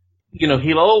 So,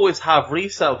 he'll always have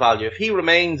resale value. If he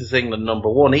remains as England number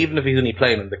one, even if he's only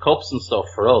playing in the cups and stuff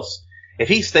for us, if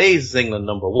he stays as England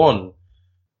number one,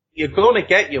 you're going to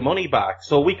get your money back.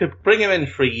 So we could bring him in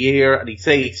for a year and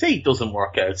say he doesn't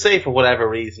work out. Say for whatever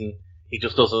reason he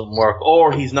just doesn't work,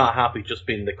 or he's not happy just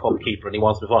being the cup keeper and he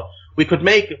wants to move on. We could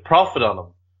make a profit on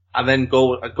him and then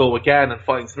go again and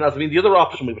find something else. I mean, the other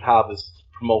option we would have is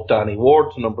to promote Danny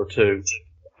Ward to number two,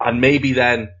 and maybe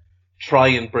then try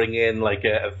and bring in like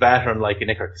a veteran like a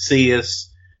Iker Casillas,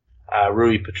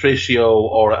 Rui Patricio,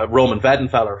 or a Roman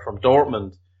Weidenfeller from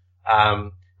Dortmund.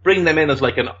 Bring them in as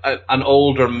like an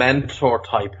older mentor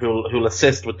type who'll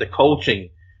assist with the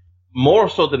coaching more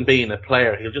so than being a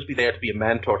player. He'll just be there to be a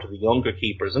mentor to the younger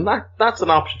keepers, and that's an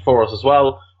option for us as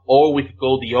well. Or we could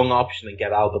go the young option and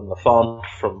get Alban Lafont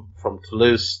from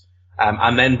Toulouse,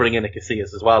 and then bring in a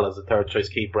Casillas as well as a third choice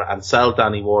keeper and sell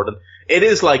Danny Ward. And it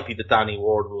is likely that Danny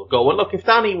Ward will go. And look, if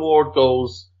Danny Ward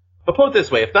goes, but put it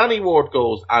this way, if Danny Ward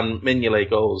goes and Mignolet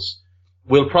goes,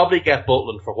 we'll probably get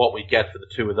Butland for what we get for the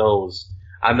two of those.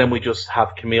 And then we just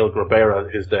have Camille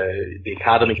Grabera, who's the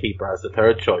academy keeper, as the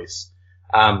third choice.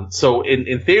 So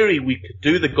in theory, we could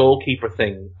do the goalkeeper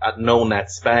thing at no net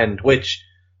spend, which,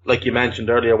 like you mentioned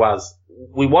earlier, was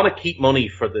we want to keep money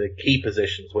for the key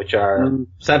positions, which are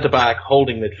centre back,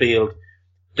 holding midfield,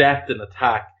 depth in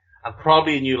attack, and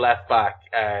probably a new left back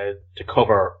to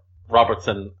cover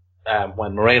Robertson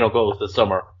when Moreno goes this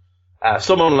summer.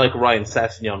 Someone like Ryan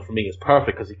Sessegnon for me is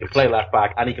perfect because he can play left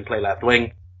back and he can play left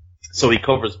wing. So he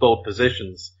covers both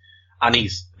positions, and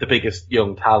he's the biggest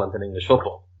young talent in English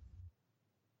football.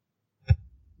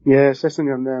 Yeah,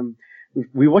 Sessegnon.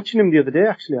 We were watching him the other day.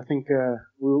 Actually, I think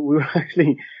we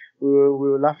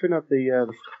were laughing at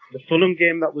the Fulham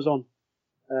game that was on.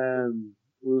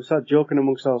 We were sort of joking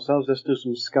amongst ourselves. Let's do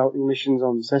some scouting missions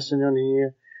on Sessegnon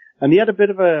here, and he had a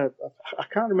bit of I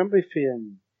can't remember if he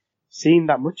seen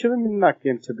that much of him in that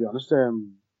game, to be honest.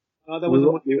 No, there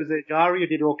wasn't much. It was Jari who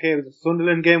did okay. It was a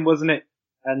Sunderland game, wasn't it?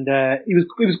 And he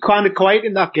was kind of quiet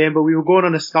in that game, but we were going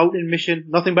on a scouting mission.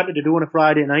 Nothing better to do on a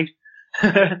Friday night.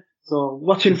 So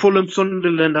watching Fulham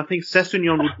Sunderland, I think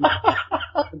Sessegnon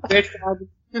would be great.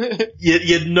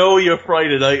 You know your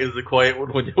Friday night is a quiet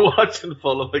one when you're watching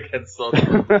Fulham against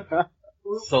Sunderland.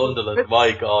 Sunderland,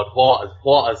 my God,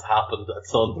 what has happened at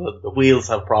Sunderland? The wheels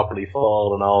have properly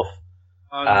fallen off.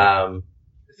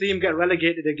 See him get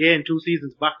relegated again 2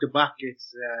 seasons back to back.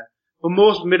 It's for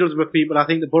most Middlesbrough people. I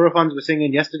think the Borough fans were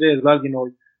singing yesterday as well.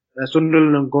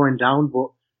 Sunderland going down,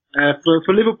 but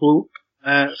for Liverpool,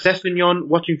 Sessegnon,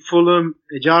 watching Fulham,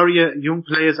 Ejaria, young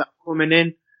players that are coming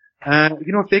in.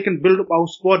 If they can build up our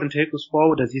squad and take us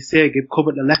forward, as you say, give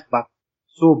cover to left back,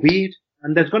 so be it.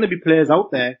 And there's going to be players out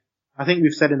there. I think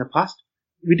we've said in the past,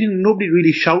 nobody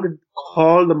really shouted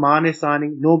call the Mane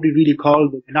signing. Nobody really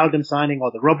called the Wijnaldum signing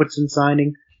or the Robertson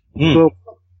signing. So,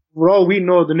 for all we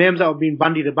know, the names that have been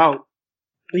bandied about,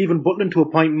 even Butland to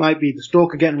a point might be the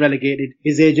Stoke are getting relegated.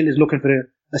 His agent is looking for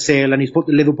a sale and he's put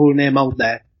the Liverpool name out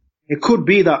there. It could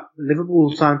be that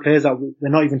Liverpool sign players that we're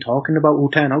not even talking about who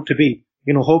turn out to be,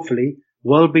 hopefully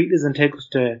world beaters and take us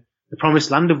to the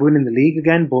promised land of winning the league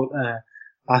again. But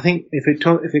I think if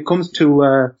it comes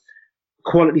to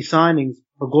quality signings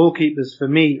for goalkeepers, for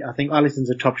me, I think Alisson's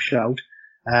a top shout.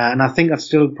 And I think I'd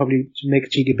still probably make a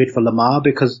cheeky bid for Lamar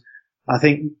because I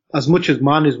think as much as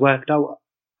Mane has worked out,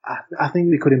 I think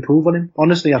we could improve on him.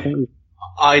 Honestly, I think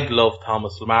I'd love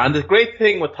Thomas Lamar. And the great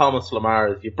thing with Thomas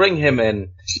Lamar is you bring him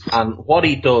in and what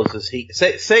he does is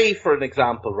say for an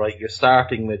example, right, your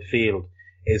starting midfield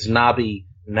is Naby,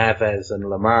 Neves and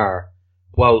Lamar.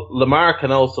 Well, Lamar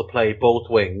can also play both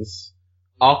wings.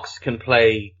 Ox can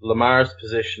play Lamar's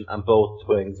position and both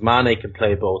wings. Mane can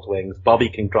play both wings. Bobby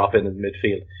can drop in the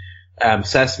midfield.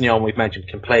 Sessegnon, we've mentioned,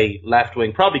 can play left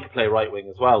wing, probably can play right wing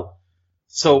as well.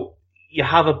 So you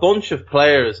have a bunch of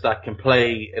players that can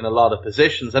play in a lot of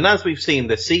positions. And as we've seen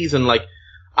this season, like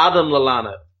Adam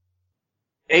Lallana,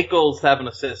 8 goals, 7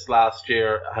 assists last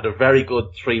year, had a very good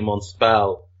 3-month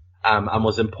spell, and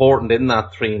was important in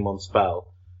that 3-month spell.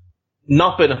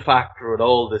 Not been a factor at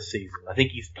all this season. I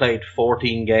think he's played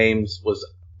 14 games, was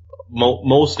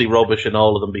mostly rubbish in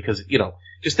all of them because,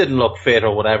 just didn't look fit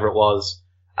or whatever it was.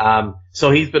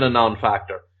 So he's been a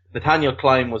non-factor. Nathaniel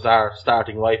Klein was our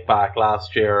starting right back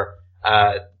last year,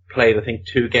 played I think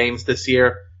 2 games this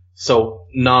year, so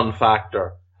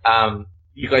non-factor.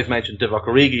 You guys mentioned Divock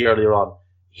Origi earlier on.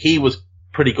 He was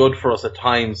pretty good for us at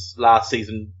times last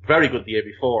season, very good the year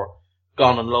before.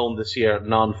 Gone on loan this year,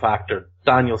 non-factor.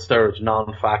 Daniel Sturridge,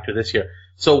 non-factor this year.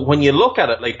 So when you look at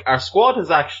it, like our squad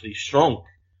has actually shrunk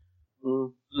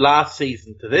last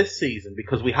season to this season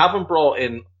because we haven't brought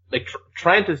in, like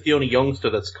Trent is the only youngster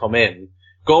that's come in.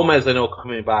 Gomez, I know,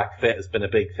 coming back fit has been a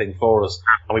big thing for us.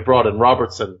 And we brought in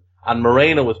Robertson. And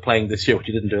Moreno was playing this year, which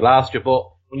he didn't do last year. But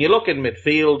when you look in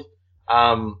midfield,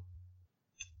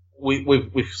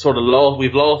 we've sort of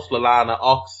lost Lallana.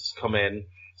 Ox has come in.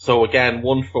 So again,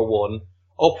 1 for 1.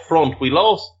 Up front, we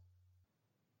lost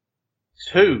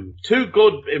two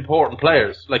good, important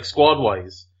players, like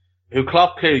squad-wise, who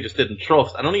Klopp clearly just didn't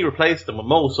trust and only replaced them with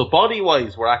Mo. So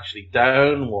body-wise, we're actually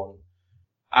down 1.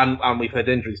 And we've had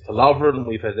injuries to Lovren,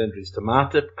 we've had injuries to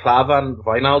Matip, Klavan,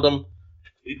 Wijnaldum.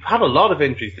 We've had a lot of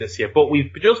injuries this year, but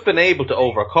we've just been able to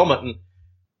overcome it. And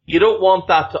you don't want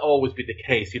that to always be the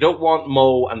case. You don't want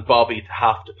Mo and Bobby to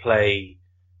have to play,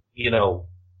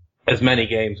 as many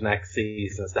games next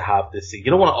season as they have this season. You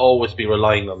don't want to always be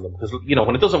relying on them because,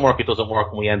 when it doesn't work,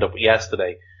 and we end up with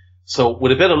yesterday. So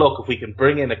with a bit of luck, if we can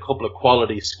bring in a couple of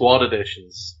quality squad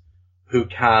additions who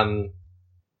can,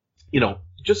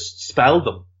 just spell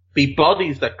them, be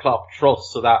bodies that Klopp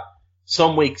trusts so that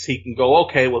some weeks he can go,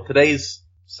 okay, well today's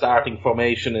starting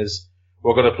formation is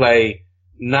we're going to play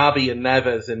Naby and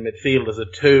Neves in midfield as a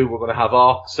 2, we're going to have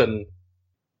Ox and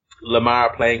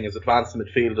Lamar playing as advanced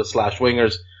midfielders /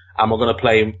 wingers, and we're going to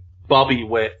play Bobby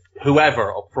with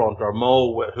whoever up front, or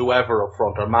Mo with whoever up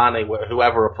front, or Mane with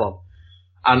whoever up front.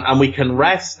 And we can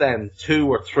rest then 2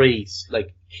 or 3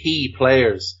 like key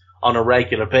players on a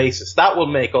regular basis. That will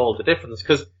make all the difference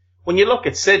because when you look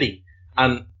at City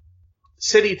and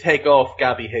City take off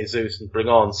Gabby Jesus and bring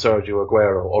on Sergio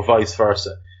Aguero or vice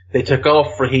versa. They take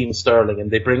off Raheem Sterling and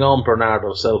they bring on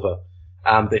Bernardo Silva.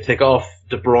 They take off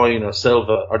De Bruyne or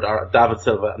Silva or David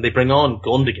Silva and they bring on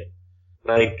Gundogan.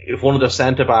 Like if one of their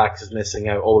centre backs is missing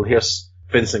out, here's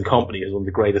Vincent Kompany, who's one of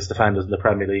the greatest defenders in the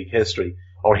Premier League history,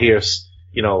 or here's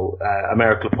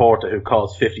Americ Laporta, who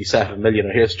costs 57 million,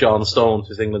 or here's John Stones,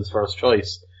 who's England's first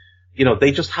choice.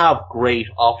 They just have great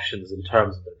options in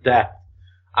terms of their depth.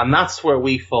 And that's where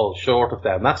we fall short of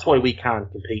them. That's why we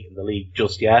can't compete in the league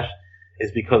just yet,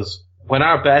 is because when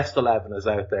our best 11 is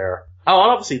out there, and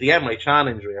obviously the Emre Can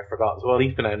injury I forgot as well,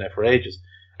 he's been out there for ages.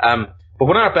 But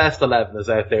when our best 11 is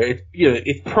out there,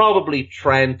 it's probably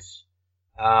Trent,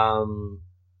 Matip,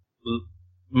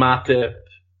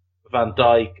 Van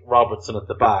Dijk, Robertson at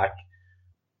the back.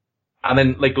 And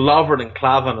then, like, Lovren and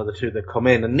Klavan are the 2 that come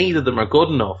in, and neither of them are good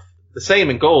enough. The same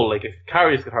in goal, like, if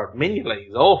Karius get hurt, Mignolet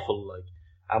is awful, like.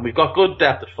 And we've got good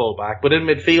depth at full-back, but in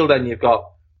midfield then you've got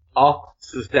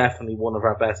Ox is definitely one of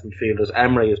our best midfielders,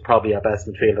 Emery is probably our best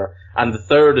midfielder, and the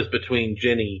third is between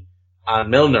Ginny and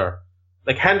Milner.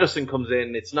 Like, Henderson comes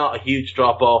in, it's not a huge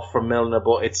drop-off from Milner,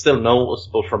 but it's still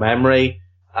noticeable from Emery.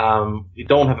 You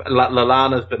don't have,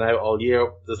 Lallana's been out all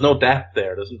year. There's no depth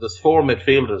there. There's 4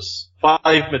 midfielders, 5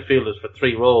 midfielders for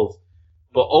 3 roles.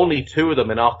 but only 2 of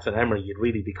them in Ox and Emery you'd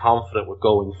really be confident with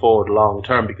going forward long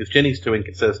term, because Ginny's too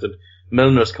inconsistent.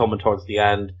 Milner's coming towards the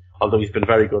end, although he's been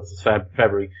very good since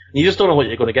February. And you just don't know what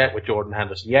you're going to get with Jordan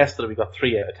Henderson. Yesterday we got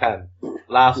 3 out of 10.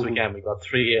 Last weekend we got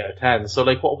 3 out of 10. So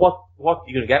like, what are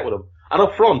you going to get with him? And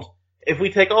up front, if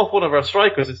we take off one of our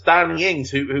strikers, it's Danny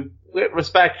Ings, who with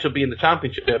respect should be in the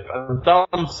Championship, and Dom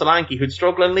Solanke, who'd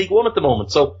struggle in League One at the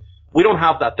moment. So we don't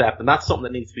have that depth, and that's something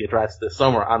that needs to be addressed this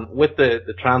summer. And with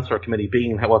the transfer committee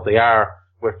being what they are,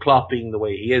 with Klopp being the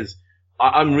way he is,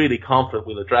 I'm really confident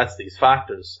we'll address these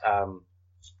factors.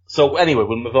 So anyway,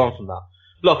 we'll move on from that.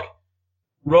 Look,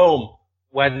 Rome,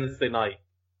 Wednesday night.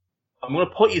 I'm going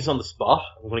to put you on the spot.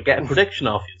 I'm going to get a prediction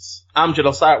off you. Amjad,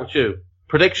 I'll start with you.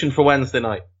 Prediction for Wednesday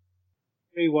night.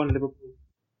 3-1 Liverpool.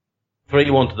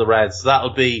 3-1 to the Reds. So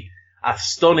that'll be a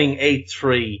stunning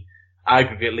 8-3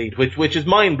 aggregate lead, which is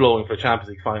mind-blowing for a Champions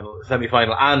League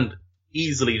semi-final, and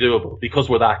easily doable because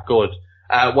we're that good.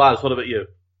 Waz, what about you?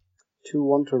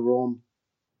 2-1 to Rome.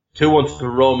 2-1 to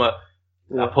Roma.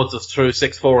 That puts us through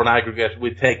 6-4 in aggregate.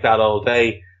 We'd take that all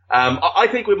day. I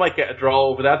think we might get a draw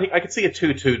over there. I think I could see a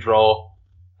 2-2 draw.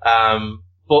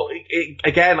 But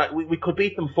again, we could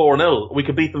beat them 4-0. We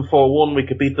could beat them 4-1. We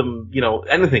could beat them,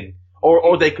 anything.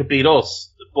 Or they could beat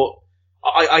us. But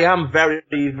I am very,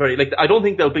 very, I don't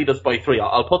think they'll beat us by 3.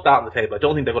 I'll put that on the table. I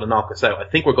don't think they're going to knock us out. I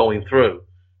think we're going through,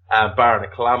 barring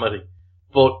a calamity.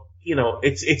 But,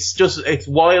 it's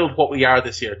wild what we are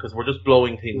this year, because we're just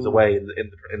blowing teams away in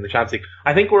the Champions League.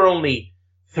 I think we're only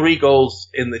 3 goals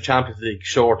in the Champions League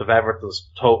short of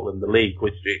Everton's total in the league,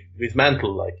 which is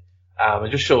mental,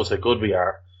 it just shows how good we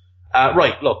are.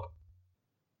 Right, look,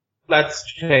 let's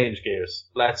change gears.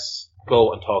 Let's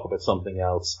go and talk about something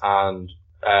else. And,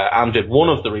 Amjad, one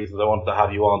of the reasons I wanted to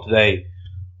have you on today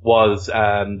was,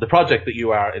 the project that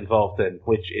you are involved in,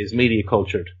 which is Media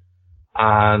Cultured.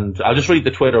 And I'll just read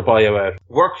the Twitter bio out.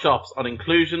 Workshops on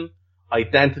inclusion,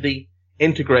 identity,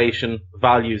 integration,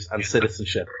 values and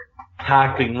citizenship.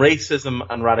 Tackling racism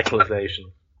and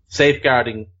radicalization.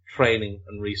 Safeguarding, training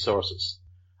and resources.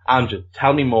 Amjad,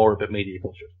 tell me more about Media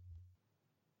Cultured.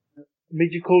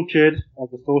 Media Cultured,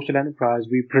 as a social enterprise,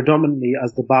 we predominantly,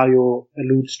 as the bio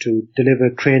alludes to,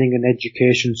 deliver training and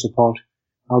education support.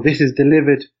 Now this is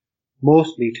delivered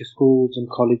mostly to schools and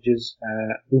colleges.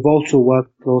 We've also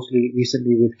worked closely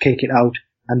recently with Kick It Out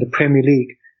and the Premier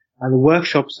League, and the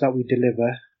workshops that we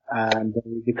deliver and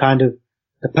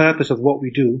the purpose of what we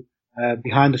do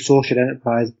behind the social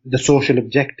enterprise, the social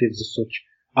objectives as such,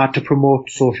 are to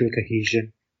promote social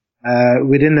cohesion.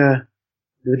 Within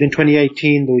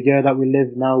 2018, the year that we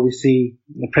live now, we see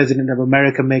the President of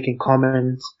America making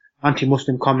comments,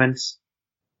 anti-Muslim comments.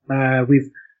 We've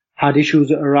had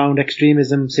issues around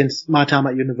extremism since my time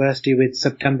at university with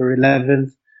September 11th.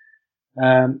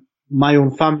 My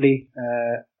own family,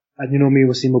 and me,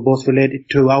 Wasim, are both related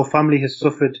to. Our family has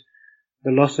suffered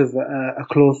the loss of a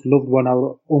close loved one,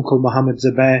 our uncle Mohammed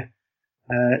Zubair,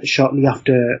 shortly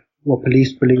after what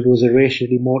police believe was a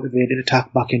racially motivated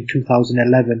attack back in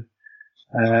 2011.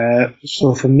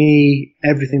 So for me,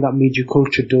 everything that Media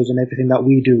Culture does and everything that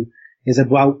we do is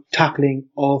about tackling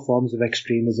all forms of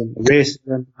extremism,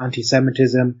 racism,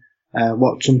 anti-Semitism,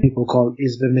 what some people call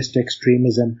Islamist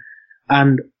extremism,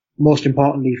 and most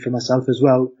importantly for myself as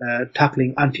well,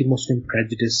 tackling anti-Muslim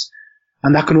prejudice.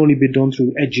 And that can only be done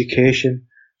through education.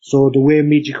 So the way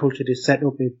Media Culture is set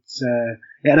up, it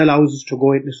allows us to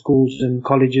go into schools and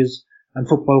colleges and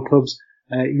football clubs.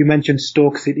 You mentioned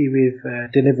Stoke City. We've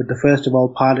delivered the first of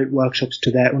all pilot workshops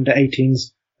to their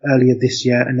under-18s earlier this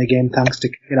year, and again, thanks to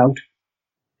Kick It Out.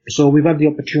 So we've had the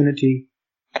opportunity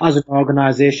as an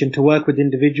organisation to work with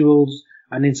individuals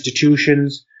and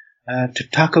institutions to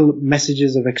tackle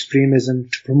messages of extremism,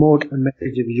 to promote a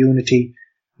message of unity,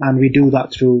 and we do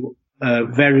that through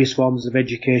various forms of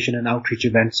education and outreach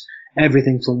events,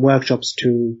 everything from workshops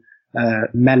to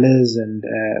melas and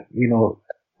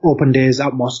open days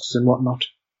at mosques and whatnot.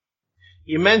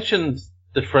 You mentioned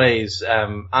the phrase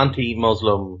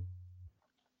anti-Muslim.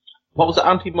 What was it?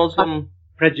 Anti-Muslim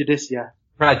prejudice, yeah.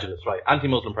 Prejudice, right?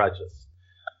 Anti-Muslim prejudice.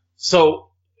 So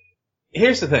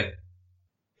here's the thing: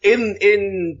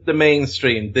 in the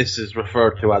mainstream, this is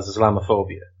referred to as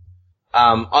Islamophobia.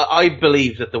 I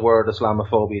believe that the word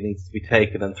Islamophobia needs to be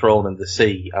taken and thrown in the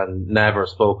sea and never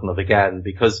spoken of again,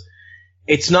 because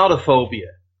it's not a phobia.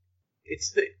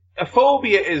 A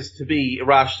phobia is to be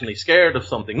irrationally scared of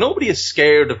something. Nobody is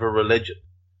scared of a religion.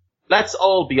 Let's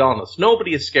all be honest.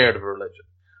 Nobody is scared of a religion.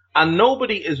 And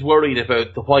nobody is worried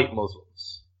about the white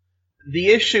Muslims. The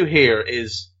issue here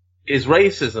is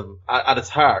racism at its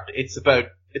heart. It's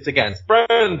against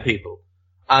brown people.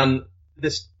 And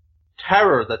this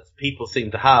terror that people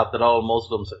seem to have that all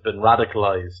Muslims have been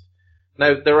radicalized.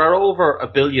 Now, there are over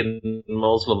 1 billion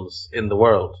Muslims in the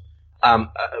world. A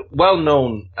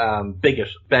well-known bigot,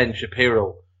 Ben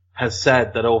Shapiro, has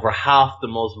said that over half the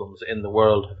Muslims in the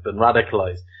world have been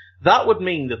radicalized. That would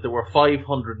mean that there were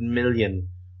 500 million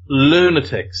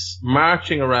lunatics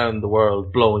marching around the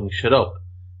world blowing shit up.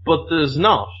 But there's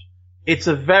not. It's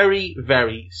a very,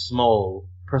 very small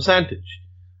percentage.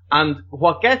 And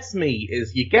what gets me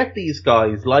is you get these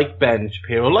guys like Ben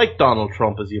Shapiro, like Donald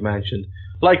Trump, as you mentioned,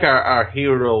 like our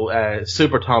hero,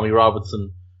 Super Tommy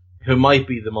Robinson, who might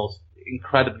be the most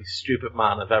incredibly stupid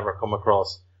man I've ever come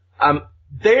across.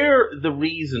 They're the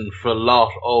reason for a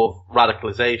lot of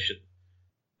radicalization.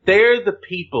 They're the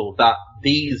people that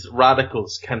these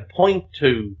radicals can point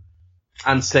to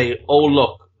and say, oh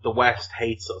look, the West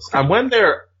hates us. And when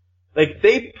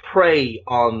they prey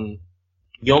on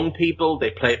young people, they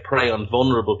prey on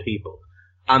vulnerable people,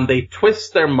 and they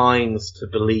twist their minds to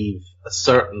believe a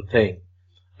certain thing.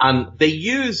 And they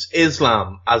use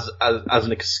Islam as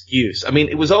an excuse. I mean,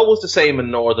 it was always the same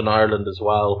in Northern Ireland as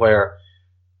well, where,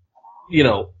 you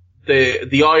know,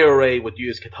 the IRA would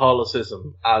use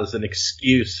Catholicism as an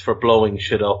excuse for blowing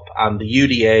shit up, and the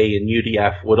UDA and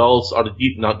UDF would also, or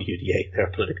not the UDA, they're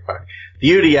a political party, the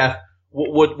UDF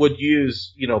would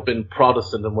use, you know, being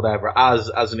Protestant and whatever as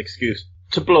an excuse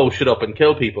to blow shit up and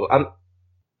kill people. And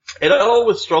it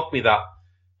always struck me that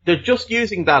they're just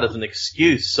using that as an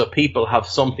excuse so people have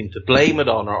something to blame it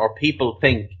on, or people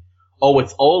think, oh,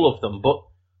 it's all of them. But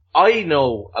I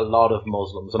know a lot of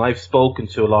Muslims, and I've spoken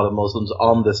to a lot of Muslims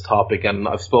on this topic, and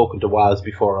I've spoken to Waz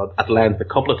before at length a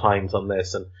couple of times on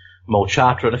this, and Mo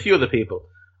Chatra and a few other people.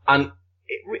 And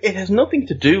it has nothing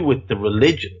to do with the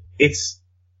religion.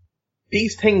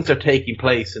 These things are taking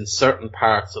place in certain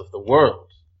parts of the world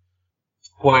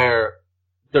where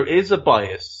there is a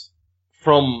bias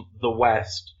from the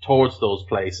West towards those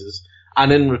places,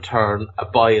 and in return a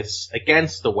bias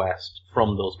against the West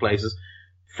from those places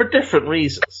for different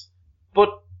reasons. But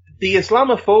the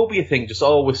Islamophobia thing just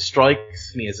always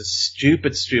strikes me as a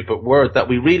stupid, stupid word that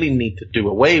we really need to do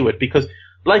away with, because,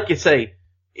 like you say,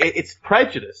 it's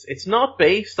prejudice. It's not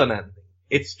based on anything.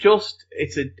 It's just,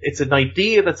 it's an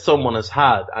idea that someone has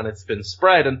had, and it's been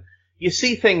spread. And you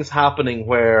see things happening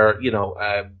where, you know,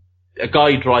 a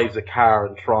guy drives a car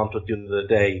in Toronto the other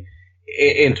day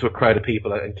into a crowd of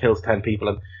people and kills 10 people,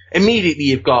 and immediately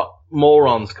you've got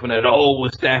morons coming out, oh,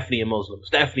 it's definitely a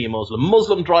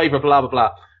Muslim driver, blah, blah,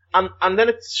 blah. And then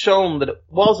it's shown that it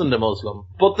wasn't a Muslim.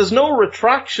 But there's no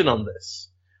retraction on this.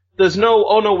 There's no,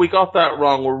 oh no, we got that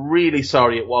wrong, we're really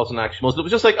sorry, it wasn't actually Muslim. It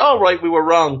was just like, oh right, we were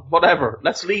wrong, whatever.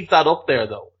 Let's leave that up there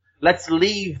though. Let's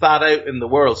leave that out in the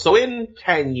world. So in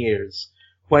 10 years,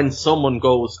 when someone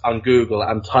goes on Google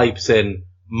and types in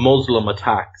Muslim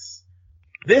attacks,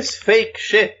 this fake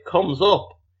shit comes up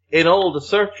in all the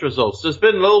search results. There's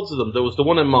been loads of them. There was the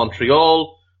one in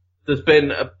Montreal. There's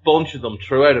been a bunch of them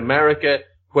throughout America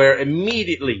where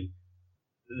immediately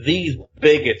these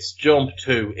bigots jump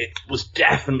to, it was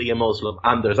definitely a Muslim.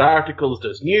 And there's articles,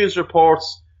 there's news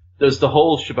reports, there's the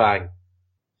whole shebang.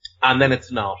 And then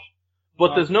it's not.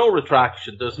 But there's no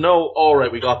retraction. There's no,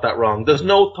 alright, we got that wrong. There's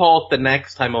no thought the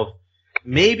next time of,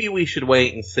 maybe we should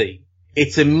wait and see.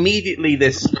 It's immediately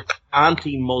this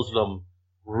anti-Muslim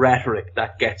rhetoric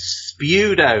that gets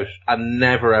spewed out and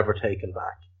never ever taken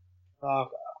back.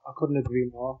 I couldn't agree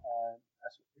more.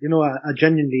 You know, I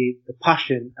genuinely, the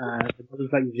passion, the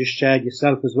belief that you just shared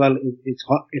yourself as well,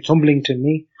 it's humbling to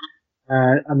me.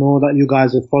 I know that you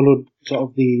guys have followed sort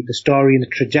of the story and the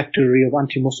trajectory of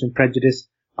anti-Muslim prejudice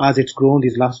as it's grown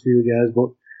these last few years, but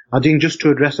I think just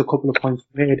to address a couple of points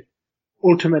made,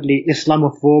 ultimately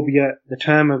Islamophobia, the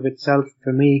term of itself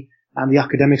for me and the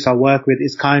academics I work with,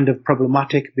 is kind of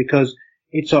problematic because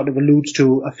it sort of alludes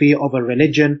to a fear of a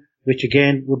religion, which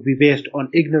again would be based on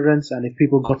ignorance. And if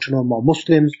people got to know more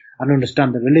Muslims and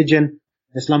understand the religion,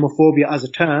 Islamophobia as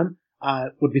a term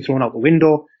would be thrown out the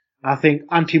window. I think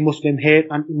anti-Muslim hate,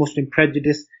 anti-Muslim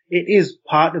prejudice, it is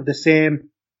part of the same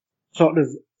sort of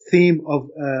theme of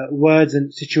words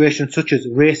and situations such as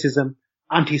racism,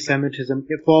 anti-Semitism.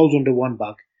 It falls under one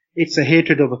bag. It's a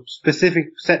hatred of a specific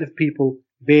set of people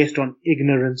based on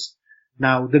ignorance.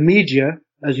 Now, the media,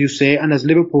 as you say, and as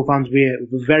Liverpool fans, we're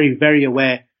very, very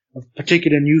aware of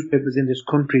particular newspapers in this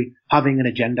country having an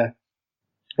agenda.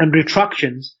 And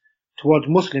retractions towards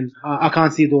Muslims, I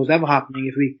can't see those ever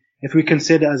happening if we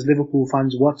consider as Liverpool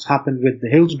fans what's happened with the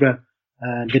Hillsborough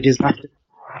the disaster.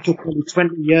 It took only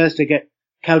 20 years to get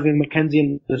Kelvin Mackenzie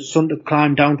and the Sun to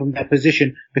climb down from their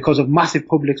position because of massive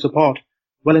public support.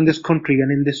 Well, in this country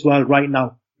and in this world right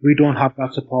now, we don't have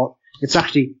that support. It's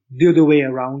actually the other way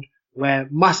around. where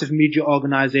massive media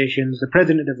organizations, the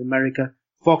President of America,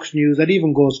 Fox News, that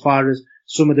even goes as far as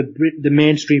some of the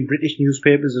mainstream British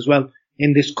newspapers as well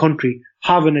in this country,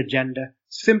 have an agenda,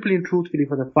 simply and truthfully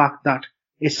for the fact that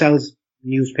it sells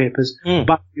newspapers,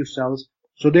 back sells,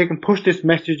 so they can push this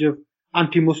message of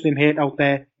anti-Muslim hate out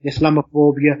there,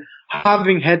 Islamophobia,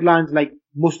 having headlines like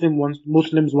Muslims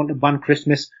want to ban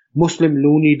Christmas, Muslim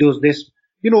loony does this,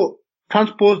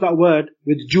 transpose that word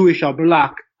with Jewish or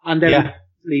black, and then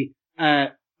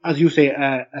as you say,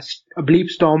 a bleep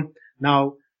storm.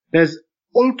 Now, there's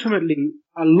ultimately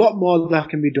a lot more that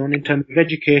can be done in terms of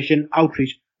education,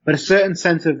 outreach, but a certain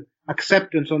sense of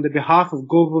acceptance on the behalf of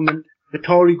government, the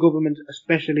Tory government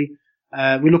especially.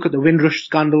 We look at the Windrush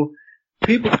scandal.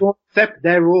 People don't accept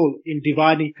their role in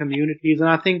dividing communities, and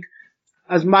I think,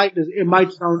 it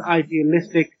might sound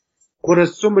idealistic, but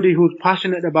as somebody who's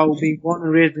passionate about being born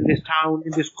and raised in this town,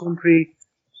 in this country,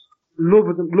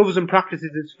 loves and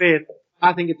practices its faith,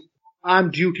 I think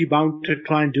I'm duty bound to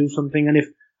try and do something. And if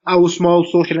our small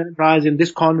social enterprise in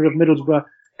this corner of Middlesbrough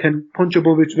can punch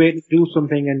above its weight and do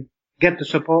something and get the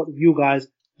support of you guys,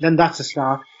 then that's a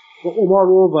start. But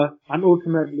moreover, and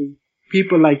ultimately,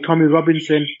 people like Tommy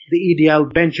Robinson, the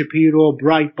EDL, Ben Shapiro,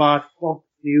 Breitbart, Fox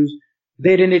News,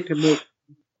 they're in it to make,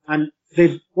 and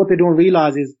what they don't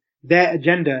realize is their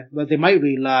agenda, well, they might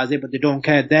realize it, but they don't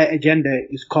care. Their agenda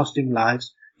is costing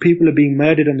lives. People are being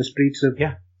murdered on the streets of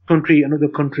country and other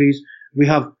countries. We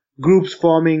have groups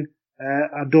forming.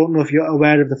 I don't know if you're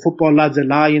aware of the Football Lads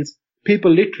Alliance.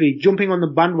 People literally jumping on the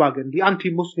bandwagon, the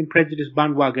anti-Muslim prejudice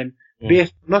bandwagon,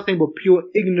 based on nothing but pure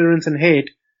ignorance and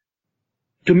hate,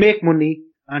 to make money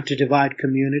and to divide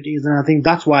communities. And I think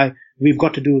that's why we've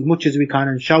got to do as much as we can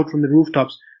and shout from the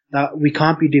rooftops that we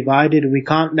can't be divided. We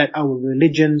can't let our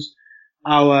religions,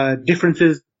 our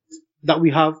differences that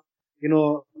we have,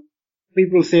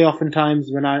 people say oftentimes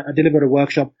when I deliver a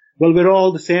workshop, well, we're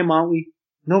all the same, aren't we?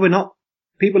 No, we're not.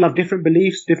 People have different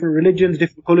beliefs, different religions,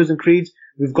 different colours and creeds.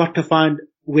 We've got to find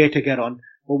a way to get on.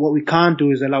 But what we can't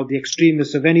do is allow the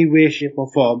extremists of any way, shape or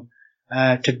form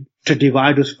to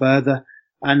divide us further.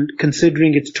 And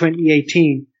considering it's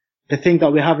 2018, to think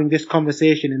that we're having this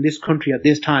conversation in this country at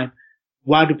this time,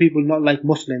 why do people not like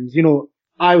Muslims?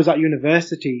 I was at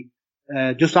university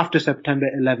just after September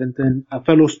 11th, and a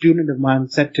fellow student of mine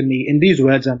said to me in these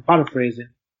words, I'm paraphrasing,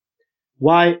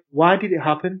 why did it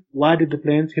happen? Why did the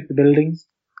planes hit the buildings?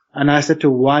 And I said to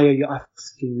her, why are you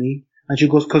asking me? And she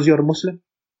goes, because you're a Muslim.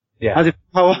 Yeah. As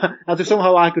if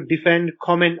somehow I could defend,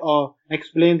 comment or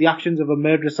explain the actions of a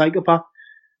murderous psychopath.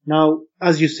 Now,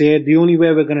 as you said, the only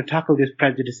way we're going to tackle this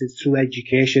prejudice is through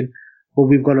education, but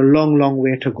we've got a long, long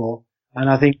way to go. And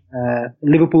I think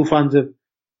Liverpool fans have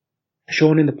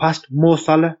shown in the past, Mo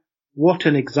Salah, what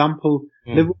an example.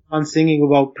 Liverpool fans singing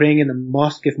about praying in the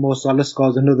mosque if Mo Salah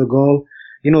scores another goal.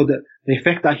 The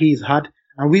effect that he's had.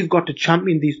 And we've got to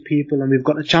champion these people, and we've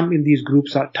got to champion these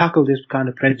groups that tackle this kind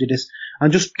of prejudice,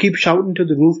 and just keep shouting to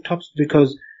the rooftops,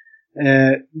 because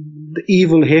the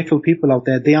evil, hateful people out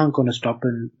there, they aren't going to stop,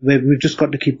 and we've just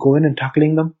got to keep going and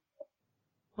tackling them.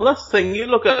 Well, that's the thing. You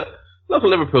look at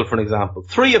Liverpool for an example.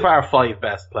 3 of our 5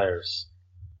 best players,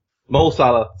 Mo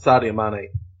Salah, Sadio Mane,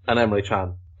 and Emre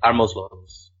Can, are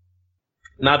Muslims.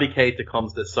 Naby Keita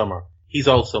comes this summer. He's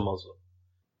also Muslim.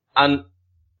 And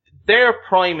they're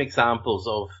prime examples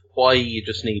of why you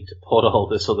just need to put all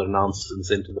this other nonsense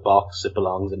into the box it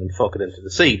belongs in and fuck it into the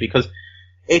sea, because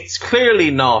it's clearly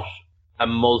not a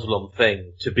Muslim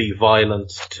thing to be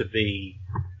violent, to be,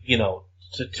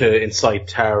 to incite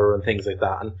terror and things like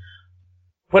that. And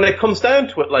when it comes down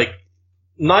to it,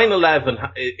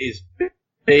 9/11 is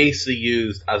basically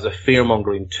used as a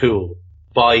fear-mongering tool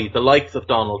by the likes of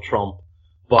Donald Trump,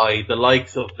 by the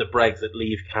likes of the Brexit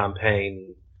Leave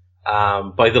campaign,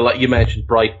 by you mentioned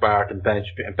Breitbart and Ben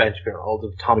Shapiro, all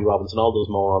the Tommy Robinson, all those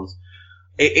morons.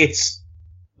 It's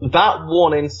that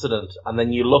one incident, and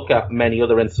then you look at many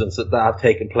other incidents that have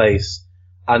taken place,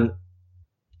 and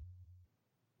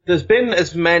there's been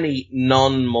as many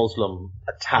non-Muslim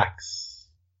attacks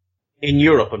in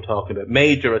Europe. I'm talking about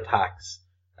major attacks.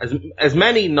 As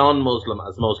many non-Muslim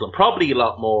as Muslim, probably a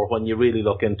lot more when you really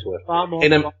look into it. Far more.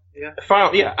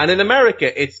 And in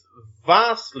America, it's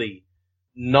vastly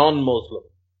non-Muslim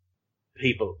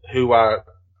people who are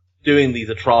doing these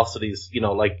atrocities,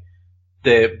 like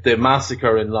the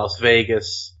massacre in Las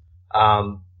Vegas,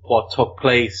 what took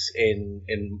place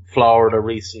in Florida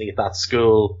recently at that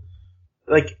school.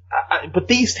 But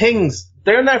these things,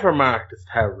 they're never marked as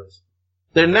terrorism.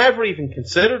 They're never even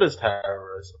considered as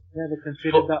terrorism. Never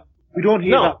considered that. We don't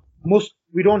hear that.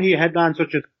 We don't hear headlines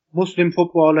such as Muslim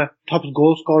footballer tops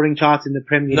goal scoring charts in the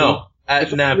Premier League. No,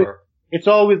 never. it's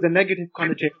always the negative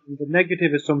connotation, the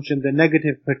negative assumption, the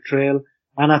negative portrayal.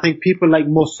 And I think people like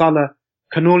Mo Salah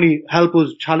can only help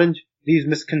us challenge these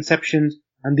misconceptions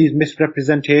and these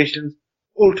misrepresentations.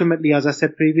 Ultimately, as I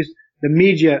said previously, the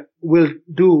media will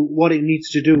do what it needs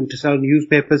to do to sell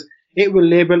newspapers. It will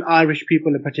label Irish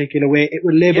people a particular way. It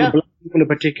will label black people a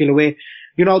particular way.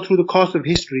 You know, through the course of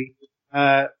history,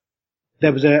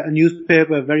 there was a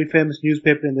newspaper, a very famous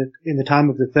newspaper in the time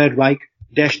of the Third Reich,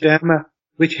 Der Stürmer,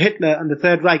 which Hitler and the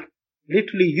Third Reich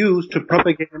literally used to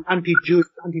propagate an anti-Jewish,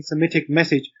 anti-Semitic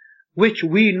message, which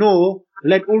we know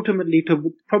led ultimately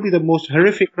to probably the most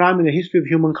horrific crime in the history of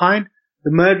humankind, the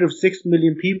murder of 6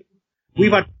 million people.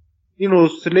 We've had, you know,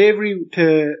 slavery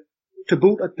to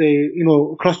boot at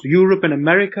across Europe and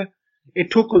America. It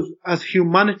took us as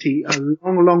humanity a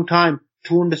long, long time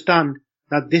to understand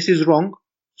that this is wrong.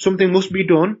 Something must be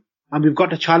done, and we've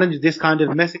got to challenge this kind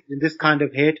of message and this kind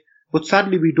of hate. But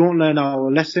sadly, we don't learn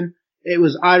our lesson. It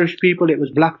was Irish people, it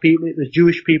was black people, it was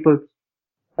Jewish people,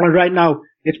 and right now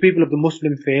it's people of the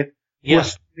Muslim faith.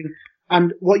 Yes.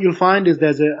 And what you'll find is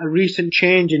there's a recent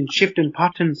change in shift in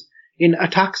patterns in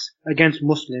attacks against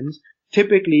Muslims.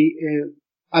 Typically,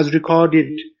 as recorded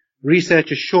research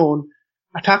has shown,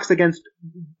 attacks against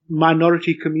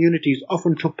minority communities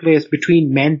often took place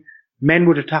between men. Men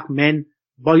would attack men.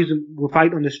 Boys would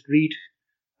fight on the street.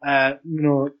 But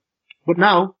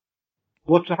now,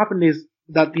 what's happened is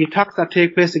that the attacks that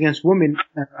take place against women,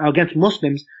 against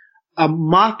Muslims, are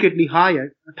markedly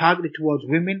higher, targeted towards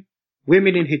women.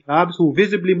 Women in hijabs, who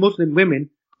visibly Muslim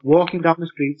women walking down the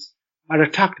streets, are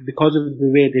attacked because of the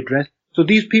way they dress. So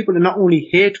these people are not only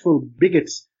hateful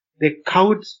bigots, they're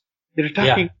cowards. They're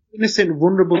attacking innocent,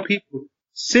 vulnerable people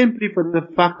simply for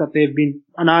the fact that they've been,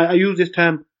 and I use this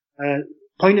term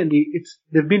poignantly,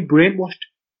 they've been brainwashed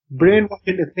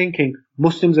into thinking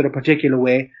Muslims are a particular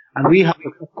way, and we have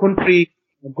a country,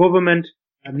 a government,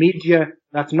 a media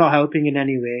that's not helping in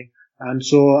any way. And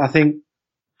so I think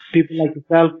people like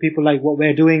yourself, people like what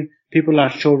we're doing, people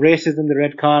that show racism, the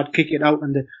red card, kick it out,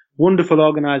 and the wonderful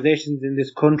organizations in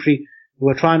this country who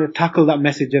are trying to tackle that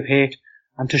message of hate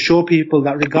and to show people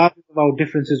that regardless of our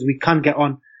differences, we can get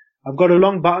on. I've got a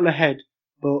long battle ahead,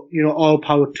 but, you know, all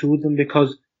power to them,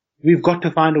 because we've got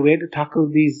to find a way to tackle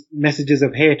these messages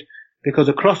of hate, because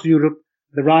across Europe,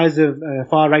 the rise of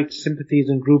far-right sympathies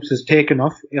and groups has taken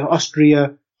off.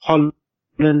 Austria, Holland,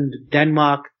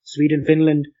 Denmark, Sweden,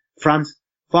 Finland, France,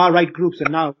 far-right groups are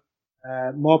now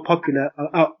more popular,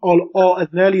 or as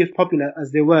nearly as popular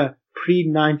as they were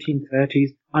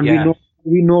pre-1930s, and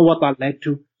we know what that led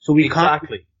to. So we can't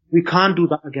do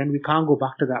that again. We can't go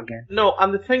back to that again. No,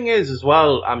 and the thing is as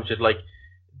well, Amjad, like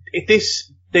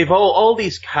they've all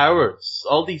these cowards,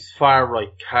 all these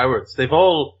far-right cowards. They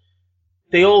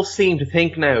all seem to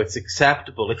think now it's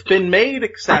acceptable. It's been made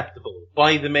acceptable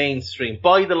by the mainstream,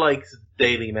 by the likes of the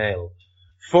Daily Mail,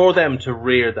 for them to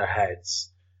rear their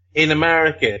heads. In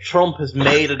America, Trump has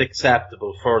made it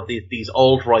acceptable for these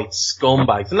alt-right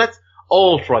scumbags. And that's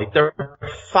alt-right. They're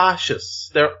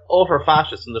fascists. They're utter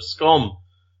fascists and they're scum.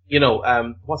 You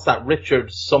know, what's that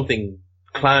Richard something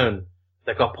clown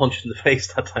that got punched in the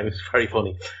face that time? It was very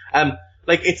funny.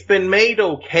 Like, it's been made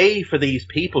okay for these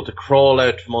people to crawl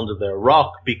out from under their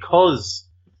rock because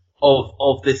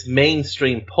of this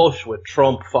mainstream push with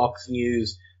Trump, Fox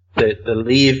News, the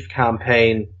Leave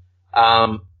campaign.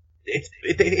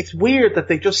 It's weird that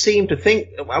they just seem to think,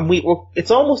 and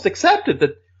it's almost accepted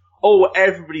that,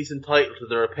 everybody's entitled to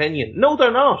their opinion. No,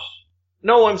 they're not.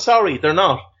 No, I'm sorry, they're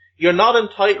not. You're not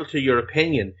entitled to your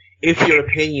opinion if your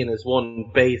opinion is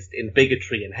one based in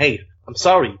bigotry and hate. I'm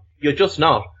sorry, you're just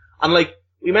not. And like,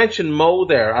 we mentioned Mo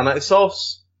there, and I saw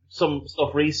some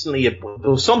stuff recently,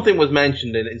 something was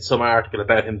mentioned in some article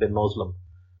about him being Muslim.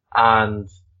 And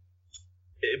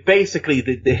basically,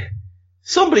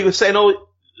 somebody was saying,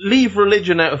 leave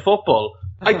religion out of football.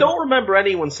 I don't remember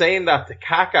anyone saying that to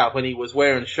Kaka when he was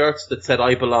wearing shirts that said,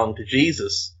 I belong to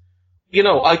Jesus. You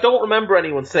know, I don't remember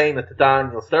anyone saying that to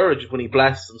Daniel Sturridge when he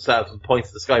blesses himself and points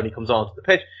to the sky when he comes onto the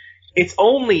pitch. It's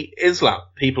only Islam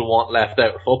people want left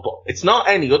out of football. It's not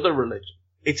any other religion.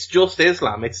 It's just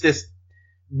Islam. It's this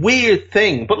weird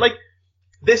thing. But like,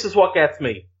 this is what gets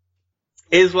me.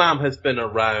 Islam has been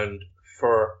around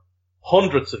for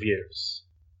hundreds of years.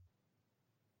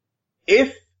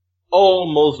 If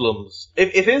all Muslims,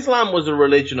 if Islam was a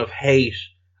religion of hate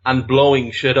and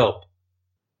blowing shit up,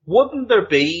 wouldn't there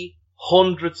be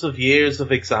hundreds of years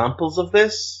of examples of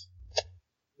this?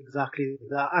 Exactly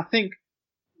that. I think,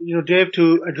 you know, Dave,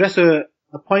 to address a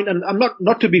point, and I'm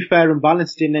not to be fair and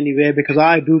balanced in any way, because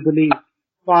I do believe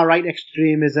far-right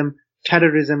extremism,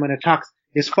 terrorism and attacks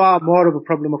is far more of a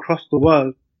problem across the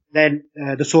world than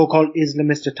the so-called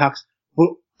Islamist attacks. But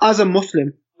as a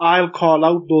Muslim, I'll call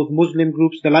out those Muslim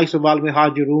groups, the likes of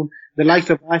Al-Muhajirun, the likes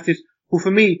of ISIS, who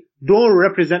for me don't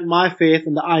represent my faith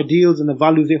and the ideals and the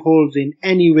values it holds in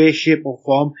any way, shape or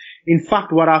form. In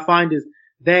fact, what I find is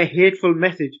their hateful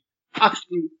message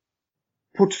actually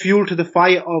puts fuel to the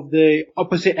fire of the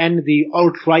opposite end, the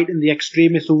alt-right and the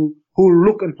extremists who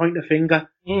look and point a finger.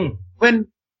 And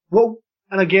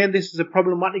again, this is a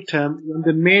problematic term, when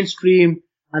the mainstream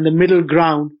and the middle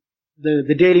ground,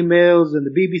 the Daily Mails and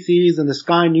the BBCs and the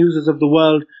Sky Newses of the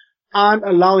world aren't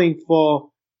allowing for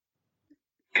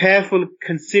careful,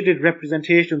 considered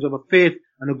representations of a faith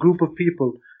and a group of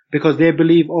people because they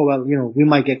believe, oh, well, we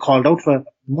might get called out for,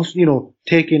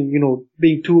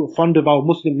 being too fond of our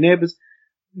Muslim neighbors.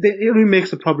 It only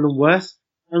makes the problem worse.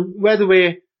 And whether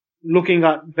we're looking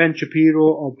at Ben Shapiro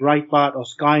or Breitbart or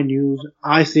Sky News,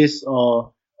 ISIS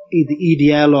or the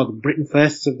EDL or the Britain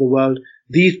Firsts of the world,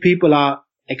 these people are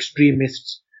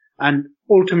extremists. And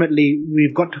ultimately,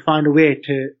 we've got to find a way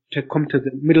to come to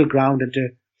the middle ground and to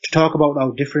talk about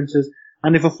our differences.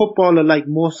 And if a footballer like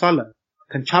Mo Salah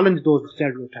can challenge those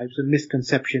stereotypes and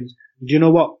misconceptions, do you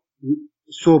know what?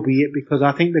 So be it, because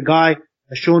I think the guy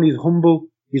has shown he's humble,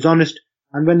 he's honest.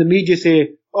 And when the media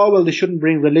say, oh, well, they shouldn't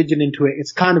bring religion into it,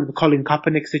 it's kind of the Colin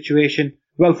Kaepernick situation.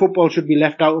 Well, football should be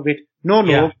left out of it. No.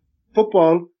 Yeah.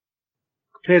 Football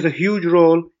plays a huge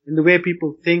role in the way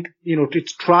people think.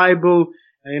 It's tribal.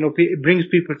 It brings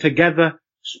people together.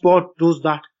 Sport does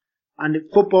that. And if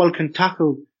football can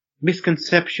tackle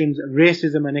misconceptions,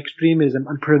 racism and extremism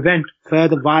and prevent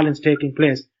further violence taking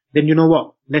place, then you know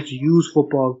what? Let's use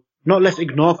football. Not let's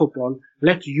ignore football.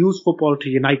 Let's use football to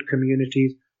unite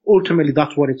communities. Ultimately,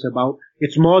 that's what it's about.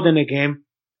 It's more than a game.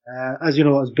 As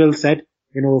Bill said,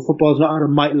 football's not out of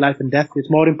might, life and death.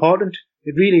 It's more important.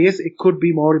 It really is. It could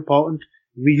be more important.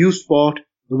 We use sport.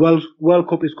 The World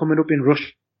Cup is coming up in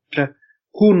Russia.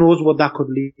 Who knows what that could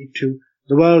lead to?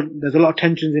 There's a lot of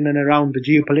tensions in and around the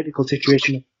geopolitical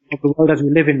situation of the world as we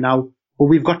live in now. But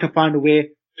we've got to find a way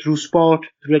through sport,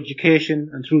 through education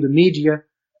and through the media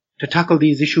to tackle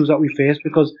these issues that we face,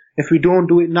 because if we don't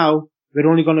do it now, we're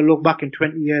only going to look back in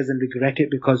 20 years and regret it,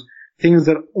 because things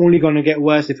are only going to get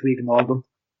worse if we ignore them.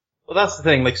 Well, that's the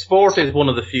thing. Like, sport is one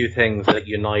of the few things that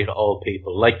unite all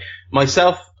people. Like,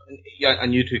 myself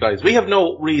and you two guys, we have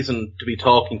no reason to be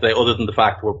talking today other than the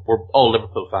fact we're all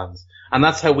Liverpool fans. And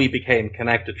that's how we became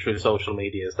connected through social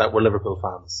media, is that we're Liverpool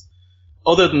fans.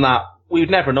 Other than that, we'd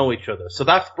never know each other. So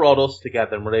that's brought us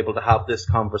together and we're able to have this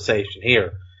conversation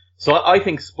here. So I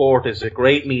think sport is a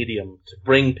great medium to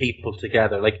bring people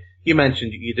together. Like you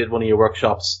mentioned, you did one of your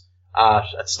workshops at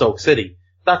Stoke City.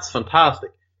 That's fantastic.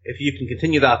 If you can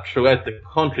continue that throughout the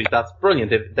country, that's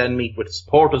brilliant. Then meet with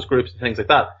supporters groups and things like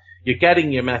that. You're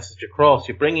getting your message across.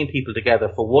 You're bringing people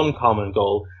together for one common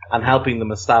goal and helping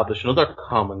them establish another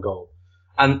common goal.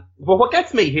 And what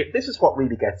gets me here, this is what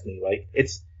really gets me, right?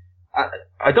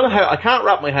 I don't know how, I can't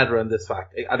wrap my head around this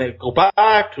fact. And I go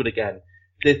back to it again.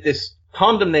 This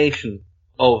condemnation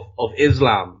of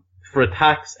Islam for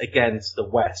attacks against the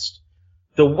West.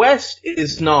 The West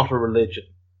is not a religion.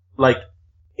 Like,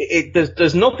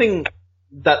 there's nothing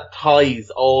that ties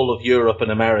all of Europe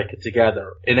and America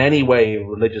together in any way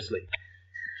religiously.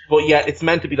 But yet it's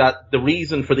meant to be that the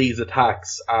reason for these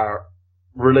attacks are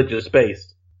religious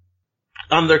based.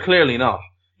 And they're clearly not.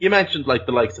 You mentioned like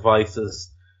the likes of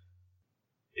ISIS.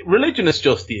 Religion is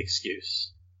just the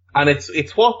excuse. And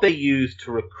it's what they use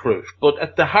to recruit. But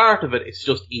at the heart of it, it's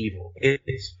just evil.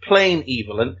 It's plain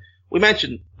evil. And we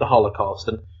mentioned the Holocaust.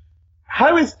 And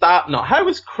how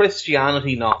is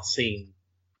Christianity not seen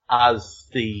as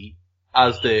the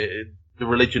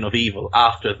religion of evil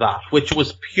after that, which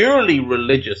was purely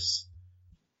religious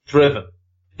driven?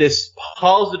 This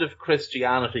positive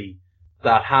Christianity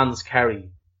that Hans Kerl,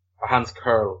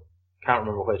 can't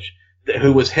remember which,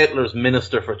 who was Hitler's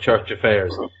minister for church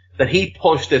affairs, that he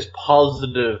pushed this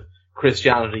positive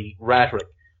Christianity rhetoric,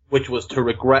 which was to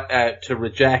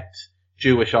reject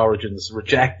Jewish origins,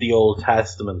 reject the Old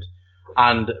Testament,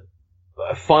 and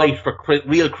fight for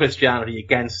real Christianity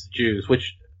against the Jews,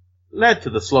 which led to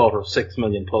the slaughter of 6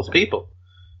 million plus people.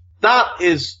 That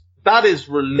is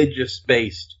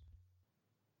religious-based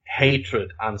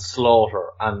hatred and slaughter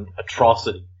and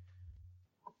atrocity.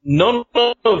 None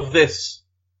of this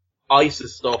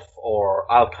ISIS stuff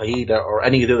or Al-Qaeda or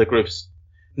any of the other groups,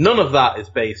 none of that is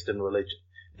based in religion.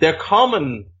 Their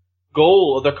common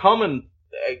goal, or their common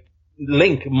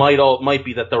link might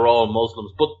be that they're all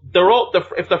Muslims, but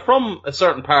if they're from a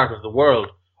certain part of the world,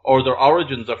 or their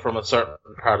origins are from a certain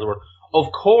part of the world,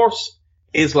 of course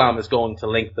Islam is going to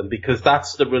link them, because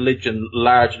that's the religion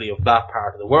largely of that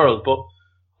part of the world. But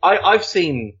I've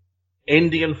seen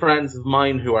Indian friends of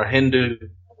mine who are Hindu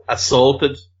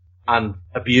assaulted and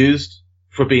abused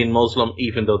for being Muslim,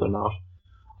 even though they're not.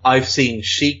 I've seen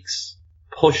sheiks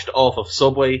pushed off of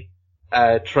subway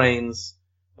trains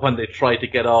when they try to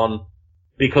get on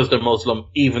because they're Muslim,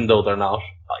 even though they're not.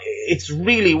 It's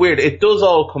really weird. It does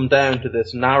all come down to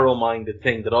this narrow-minded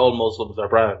thing that all Muslims are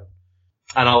brown,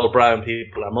 and all brown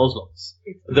people are Muslims.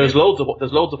 There's loads of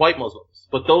white Muslims,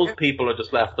 but those people are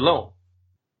just left alone.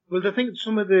 Well, I think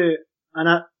some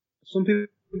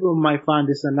people might find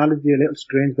this analogy a little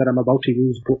strange that I'm about to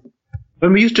use, but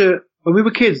when we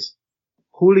were kids,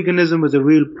 hooliganism was a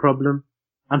real problem,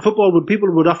 and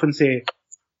people would often say,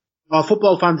 "Oh,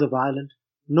 football fans are violent."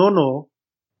 No.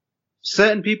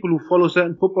 Certain people who follow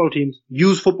certain football teams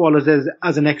use football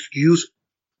as an excuse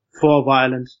for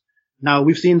violence. Now,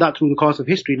 we've seen that through the course of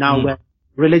history now, where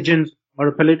religions or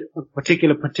a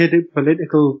particular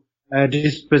political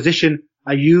disposition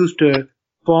are used to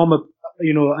form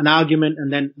an argument,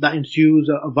 and then that ensues,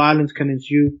 violence can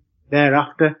ensue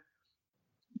thereafter.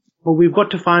 But we've got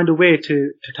to find a way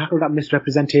to tackle that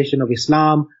misrepresentation of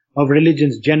Islam, of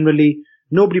religions generally.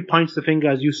 Nobody points the finger,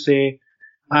 as you say,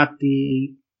 at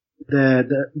the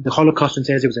Holocaust and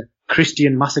says it was a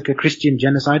Christian massacre, Christian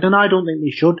genocide, and I don't think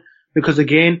they should, because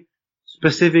again,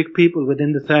 specific people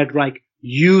within the Third Reich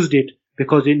used it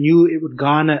because it knew it would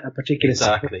garner a particular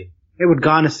sympathy. It would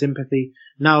garner sympathy.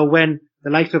 Now, when the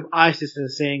likes of ISIS are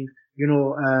saying,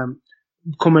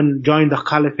 come and join the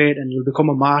caliphate and you'll become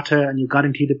a martyr and you're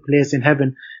guaranteed a place in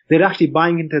heaven, they're actually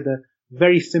buying into the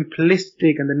very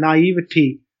simplistic and the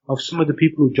naivety of some of the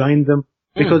people who joined them.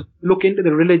 Because look into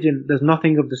the religion, there's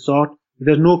nothing of the sort.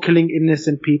 There's no killing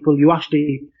innocent people. You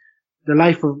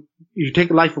take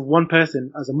the life of one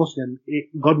person as a Muslim,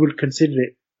 God will consider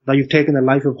it that you've taken the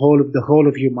life of the whole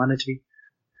of humanity.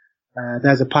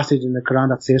 There's a passage in the Quran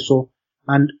that says so.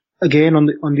 And again, on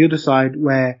the other side,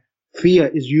 where fear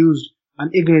is used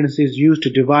and ignorance is used to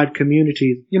divide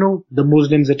communities, the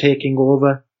Muslims are taking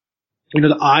over.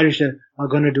 The Irish are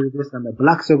going to do this and the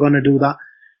blacks are going to do that.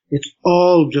 It's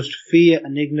all just fear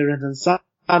and ignorance, and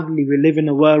sadly we live in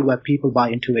a world where people buy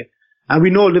into it. And we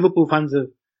know Liverpool fans have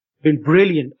been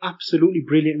brilliant, absolutely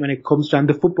brilliant when it comes to, and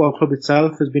the football club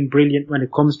itself has been brilliant when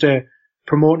it comes to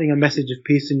promoting a message of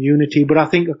peace and unity. But I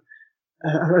think,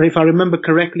 if I remember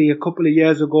correctly, a couple of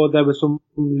years ago there were some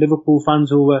Liverpool fans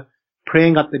who were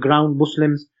praying at the ground,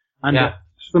 Muslims, and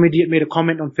some idiot made a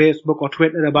comment on Facebook or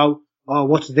Twitter about, "Oh,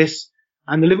 what's this?"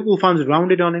 And the Liverpool fans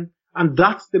rounded on him. And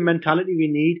that's the mentality we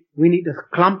need. We need to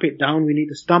clamp it down. We need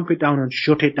to stamp it down and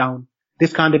shut it down.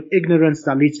 This kind of ignorance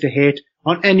that leads to hate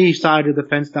on any side of the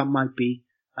fence that might be.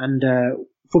 And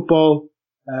football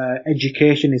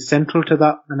education is central to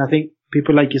that. And I think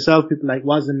people like yourself, people like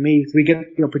Waz and me, if we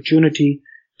get the opportunity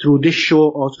through this show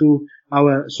or through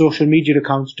our social media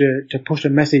accounts to push a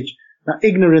message that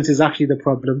ignorance is actually the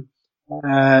problem,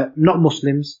 not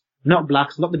Muslims, not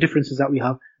blacks, not the differences that we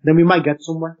have, then we might get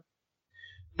somewhere.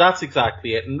 That's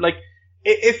exactly it. And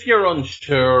if you're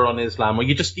unsure on Islam, or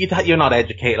you're not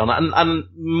educated on it, and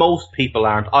most people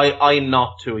aren't. I'm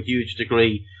not to a huge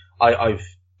degree. I've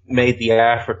made the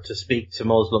effort to speak to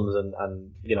Muslims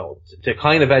and to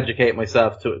kind of educate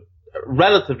myself to a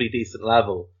relatively decent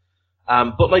level.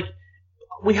 But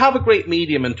we have a great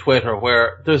medium in Twitter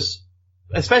where there's,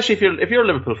 especially if you're a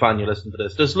Liverpool fan, you listen to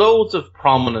this. There's loads of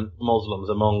prominent Muslims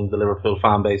among the Liverpool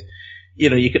fan base.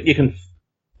 You can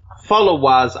follow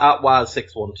Waz at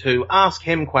Waz612. Ask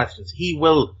him questions. He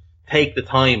will take the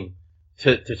time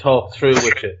to talk through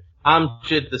with you.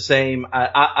 Amjad the same,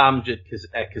 at Amjad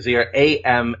Khazir,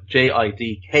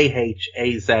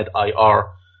 AMJIDKHAZIR.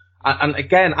 And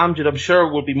again, Amjad, I'm sure,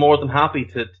 will be more than happy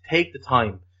to take the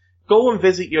time. Go and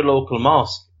visit your local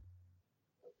mosque.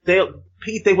 They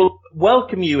will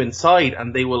welcome you inside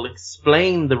and they will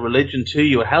explain the religion to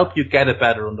you, help you get a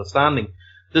better understanding.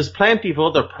 There's plenty of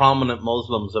other prominent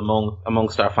Muslims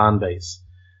amongst our fan base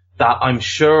that I'm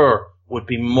sure would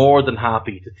be more than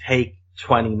happy to take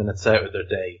 20 minutes out of their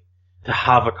day to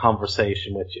have a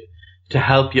conversation with you, to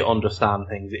help you understand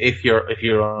things if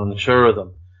you're unsure of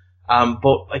them.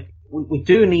 But we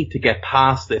do need to get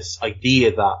past this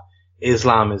idea that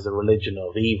Islam is a religion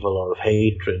of evil or of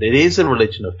hatred. It is a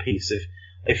religion of peace.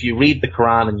 If you read the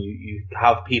Quran and you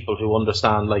have people who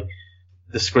understand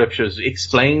the scriptures,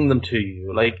 explain them to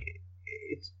you,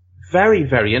 it's very,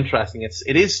 very interesting.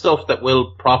 It is stuff that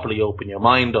will properly open your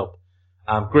mind up.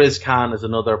 Grizz Khan is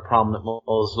another prominent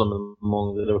Muslim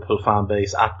among the Liverpool fan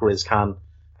base, at Grizz Khan.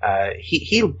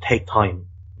 He'll take time.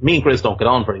 Me and Grizz don't get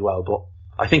on very well, but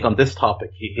I think on this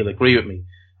topic he'll agree with me.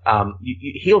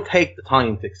 He'll take the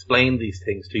time to explain these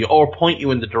things to you or point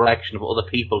you in the direction of other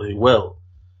people who will.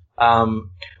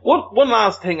 One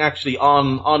last thing actually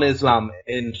on Islam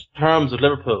in terms of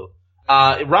Liverpool.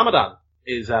 Ramadan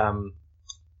is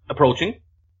approaching,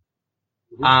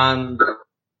 and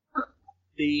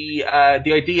the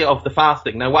idea of the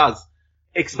fasting. Now,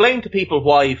 explain to people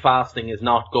why fasting is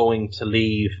not going to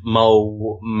leave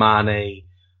Mo, Mane,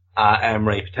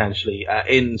 Emre potentially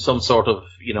in some sort of,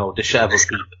 disheveled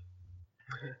heap.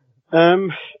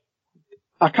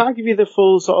 I can't give you the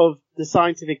full sort of the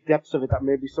scientific depths of it that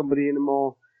maybe somebody in a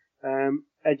more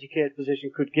educated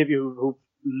position could give you who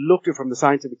looked at it from the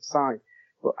scientific side.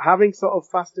 But having sort of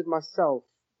fasted myself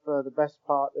for the best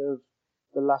part of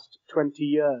the last 20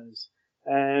 years,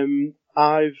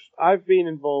 I've been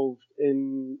involved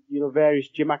in, various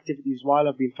gym activities while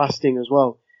I've been fasting as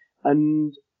well.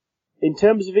 And in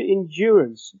terms of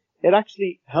endurance, it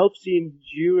actually helps the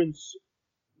endurance,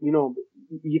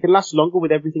 you can last longer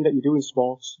with everything that you do in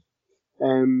sports.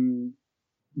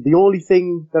 The only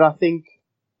thing that I think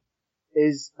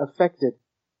is affected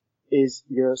is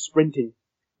your sprinting.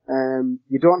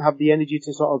 You don't have the energy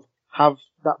to sort of have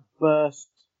that burst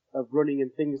of running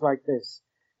and things like this.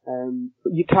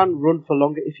 But you can run for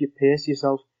longer if you pace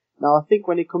yourself. Now, I think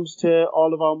when it comes to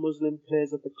all of our Muslim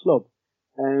players at the club,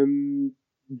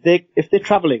 if they're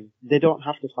travelling, they don't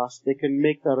have to fast. They can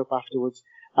make that up afterwards.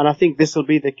 And I think this will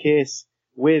be the case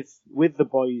with the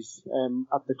boys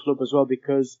at the club as well,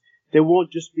 because they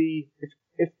won't just be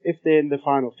if they're in the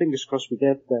final. Fingers crossed we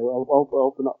get there. I hope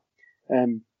we're not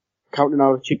counting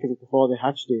our chickens before they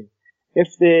hatch.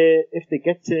 If they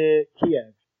get to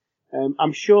Kiev,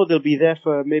 I'm sure they'll be there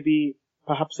for maybe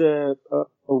perhaps a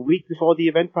week before the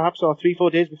event, perhaps, or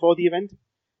 3-4 days before the event.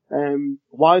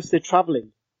 Whilst they're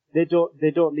travelling, they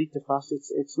don't need to fast.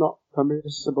 It's not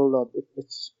permissible, or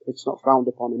it's not frowned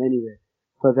upon in any way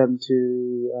for them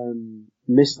to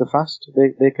miss the fast.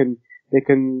 They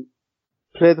can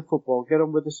play the football, get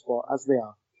on with the sport as they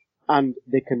are, and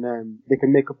they can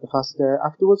make up the fast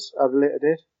afterwards at a later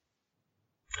date.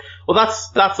 Well,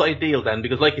 that's ideal then,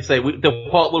 because like you say,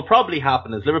 what will probably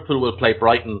happen is Liverpool will play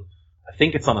Brighton. I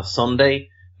think it's on a Sunday.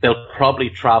 They'll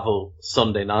probably travel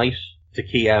Sunday night to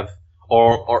Kiev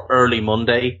or early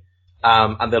Monday,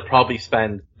 and they'll probably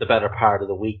spend the better part of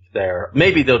the week there.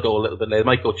 Maybe they'll go a little bit later. They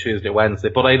might go Tuesday, Wednesday,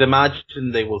 but I'd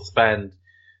imagine they will spend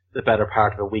the better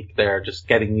part of a week there, just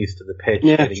getting used to the pitch,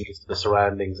 getting used to the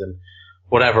surroundings, and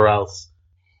whatever else.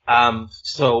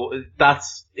 So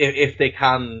that's, if they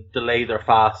can delay their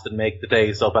fast and make the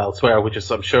days up elsewhere, which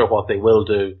is I'm sure what they will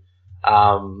do,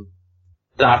 that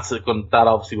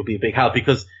obviously would be a big help,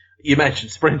 because you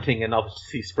mentioned sprinting, and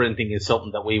obviously sprinting is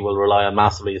something that we will rely on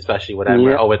massively, especially with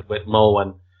with Mo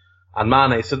and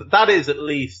Mane. So that is at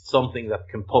least something that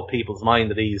can put people's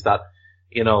mind at ease that,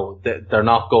 they're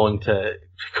not going to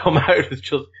come out as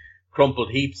just crumpled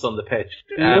heaps on the pitch.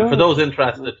 For those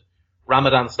interested,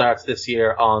 Ramadan starts this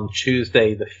year on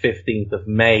Tuesday, the 15th of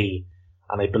May,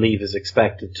 and I believe is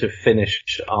expected to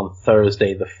finish on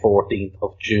Thursday, the 14th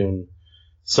of June.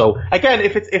 So again,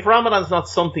 if Ramadan's not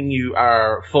something you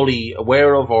are fully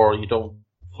aware of, or you don't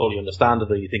fully understand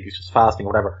it, or you think it's just fasting or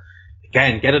whatever,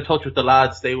 again, get in touch with the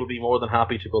lads. They will be more than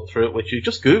happy to go through it with you.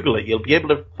 Just Google it. You'll be able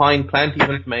to find plenty of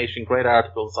information, great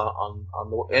articles on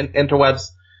the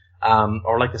interwebs.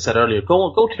 Or like I said earlier,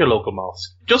 go to your local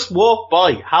mosque. Just walk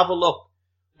by, have a look.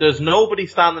 There's nobody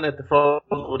standing at the front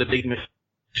with a big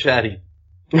machete.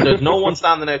 There's no one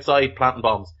standing outside planting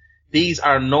bombs. These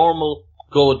are normal,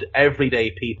 good,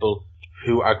 everyday people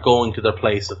who are going to their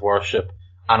place of worship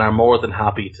and are more than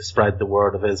happy to spread the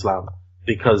word of Islam,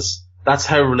 because that's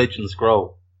how religions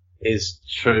grow, is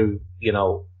through,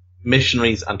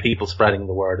 missionaries and people spreading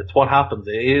the word. It's what happens.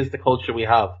 It is the culture we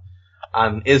have.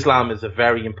 And Islam is a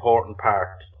very important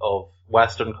part of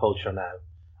Western culture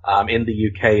now. In the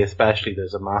UK especially,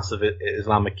 there's a massive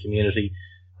Islamic community.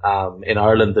 In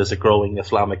Ireland, there's a growing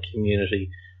Islamic community.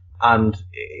 And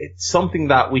it's something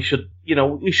that we should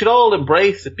all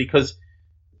embrace it, because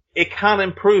it can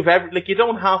improve you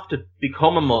don't have to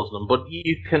become a Muslim, but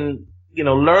you can,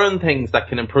 learn things that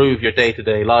can improve your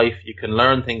day-to-day life. You can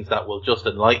learn things that will just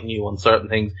enlighten you on certain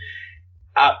things.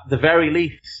 At the very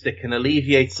least, it can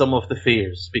alleviate some of the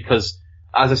fears, because,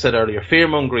 as I said earlier,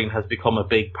 fear-mongering has become a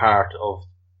big part of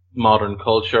modern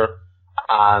culture,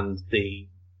 and the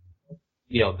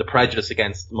prejudice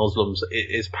against Muslims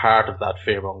is part of that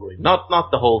fear-mongering. Not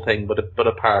the whole thing, but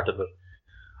a part of it.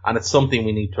 And it's something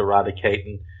we need to eradicate.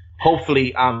 And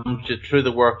hopefully, through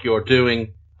the work you're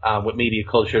doing with Media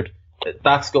Cultured,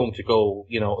 that's going to go,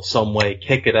 some way,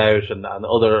 kick it out, and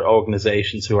other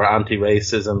organizations who are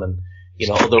anti-racism, and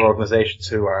other organizations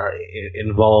who are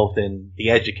involved in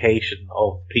the education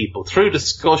of people through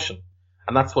discussion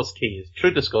And that's what's key, is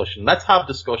through discussion. Let's have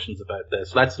discussions about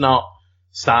this. Let's not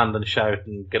stand and shout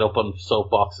and get up on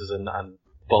soapboxes and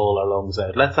bowl our lungs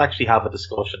out. Let's actually have a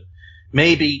discussion.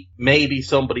 Maybe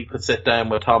somebody could sit down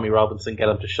with Tommy Robinson, get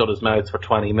him to shut his mouth for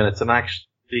 20 minutes and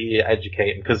actually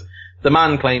educate him, because the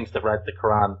man claims to have read the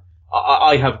Quran.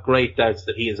 I have great doubts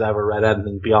that he has ever read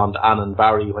anything beyond Annan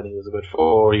Barry when he was about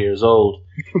 4 years old.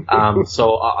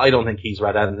 So I don't think he's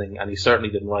read anything, and he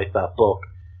certainly didn't write that book.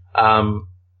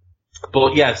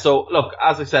 But yeah, so look,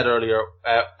 as I said earlier,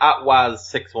 at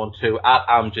Waz612, at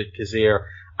Amjad Kazir,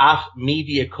 at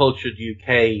Media Cultured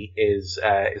UK is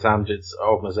Amjad's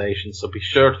organisation, so be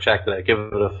sure to check that out, give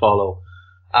it a follow.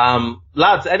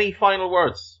 Lads, any final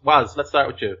words? Waz, let's start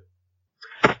with you.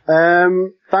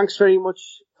 Thanks very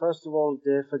much, first of all,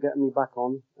 Dave, for getting me back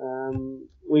on.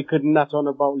 We could nat on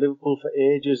about Liverpool for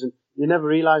ages, and you never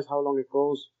realise how long it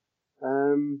goes.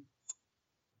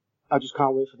 I just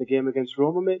can't wait for the game against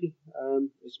Roma, matey.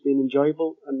 It's been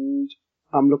enjoyable, and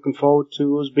I'm looking forward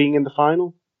to us being in the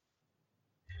final.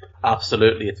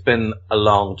 Absolutely. It's been a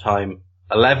long time.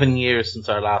 11 years since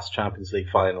our last Champions League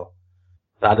final.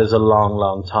 That is a long,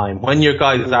 long time. When your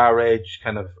guys our age,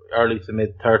 kind of early to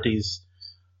mid-30s,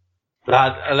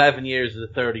 that 11 years is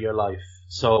a third of your life.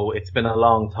 So it's been a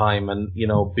long time. And, you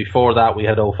know, before that we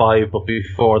had 05, but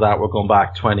before that we're going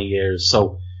back 20 years.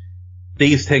 So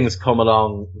these things come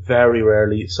along very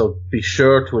rarely, so be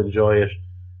sure to enjoy it.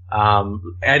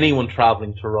 Anyone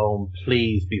travelling to Rome,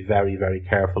 please be very, very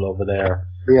careful over there.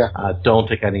 Yeah. Don't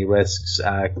take any risks.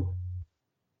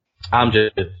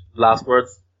 Amjad, last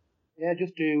words? Yeah,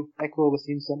 just to echo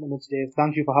Wasim's sentiments, Dave.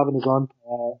 Thank you for having us on.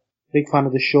 Big fan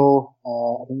of the show.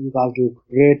 I think you guys do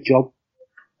a great job.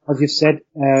 As you've said,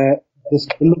 this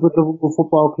Liverpool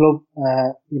Football Club,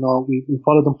 we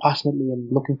follow them passionately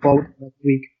and looking forward to next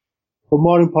week. But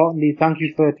more importantly, thank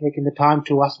you for taking the time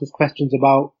to ask us questions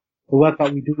about the work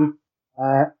that we do.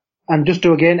 And just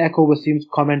to again echo Wasim's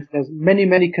comments, there's many,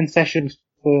 many concessions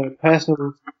for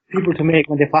personal people to make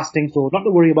when they're fasting, so not to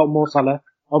worry about Mo Salah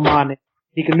or Mane.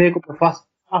 He can make up the fast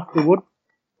afterward.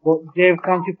 But Dave,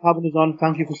 thank you for having us on.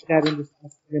 Thank you for sharing this.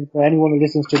 And for anyone who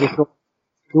listens to the show,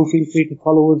 do feel free to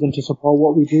follow us and to support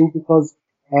what we do, because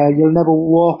you'll never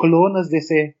walk alone, as they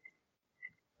say.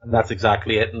 And that's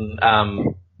exactly it.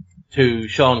 And to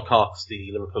Sean Cox,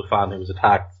 the Liverpool fan who was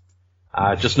attacked,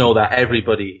 just know that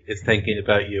everybody is thinking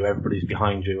about you, everybody's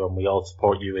behind you, and we all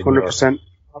support you in 100%.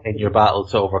 In your battle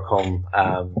to overcome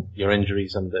your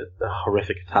injuries and the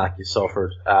horrific attack you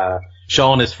suffered.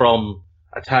 Sean is from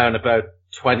a town about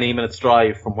 20 minutes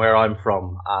drive from where I'm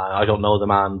from. I don't know the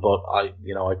man, but I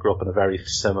grew up in a very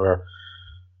similar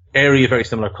area, very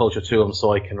similar culture to him,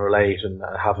 so I can relate. And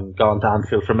having gone to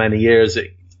Anfield for many years,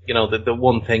 the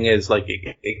one thing is, like,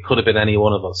 it could have been any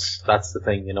one of us. That's the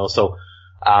thing, So,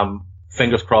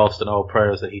 fingers crossed and all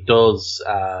prayers that he does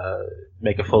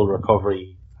make a full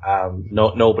recovery.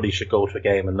 Nobody should go to a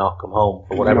game and not come home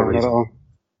for whatever reason.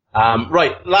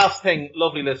 Right, last thing,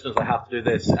 lovely listeners, I have to do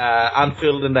this.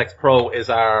 Anfield Index Pro is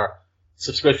our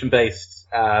subscription-based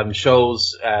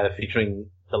shows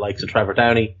featuring the likes of Trevor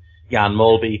Downey, Jan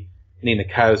Mulby, Nina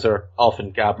Kauser,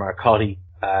 often Gab Marcotti,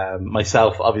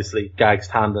 myself, obviously, Gags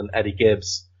Tandon, Eddie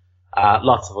Gibbs,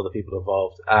 lots of other people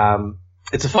involved.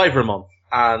 It's a £5 a month,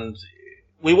 and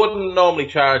we wouldn't normally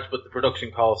charge, but the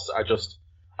production costs are just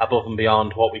above and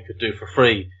beyond what we could do for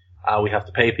free. We have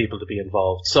to pay people to be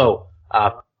involved. So,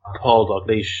 Paul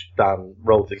Dalglish, Dan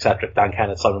Rhodes, etc., Dan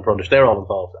Kennett, Simon Brundish, they're all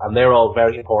involved. And they're all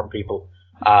very important people,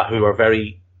 who are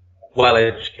very well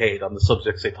educated on the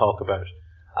subjects they talk about.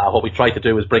 What we try to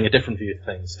do is bring a different view to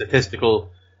things.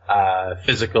 Statistical,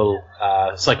 physical,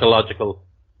 psychological.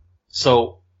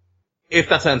 So, if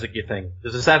that sounds like your thing,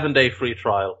 there's a 7-day free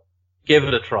trial. Give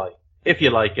it a try. If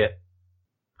you like it,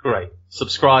 great.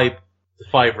 Subscribe.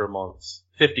 £5 a month,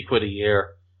 50 quid a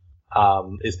year,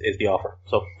 is the offer.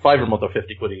 So £5 a month or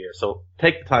 50 quid a year. So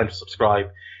take the time to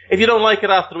subscribe. If you don't like it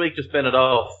after the week, just bin it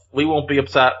off. We won't be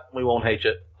upset. We won't hate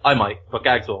you. I might, but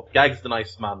Gags won't. Gags is the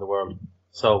nicest man in the world.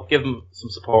 So give him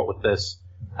some support with this.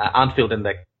 Anfield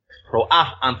Index Pro,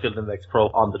 at Anfield Index Pro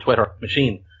on the Twitter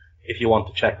machine, if you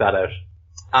want to check that out.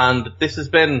 And this has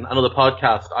been another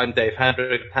podcast. I'm Dave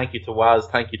Hendrick. Thank you to Waz.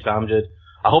 Thank you to Amjad.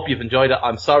 I hope you've enjoyed it.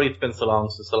 I'm sorry it's been so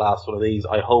long since the last one of these.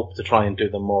 I hope to try and do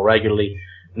them more regularly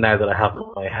now that I have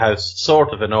my house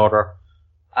sort of in order.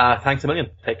 Thanks a million.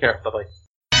 Take care. Bye-bye.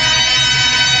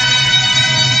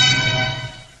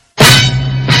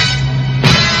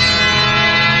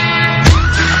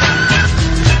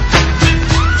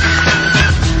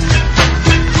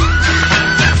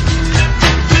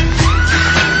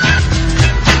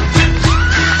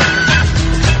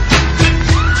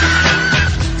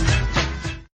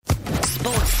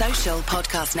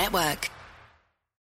 Podcast Network.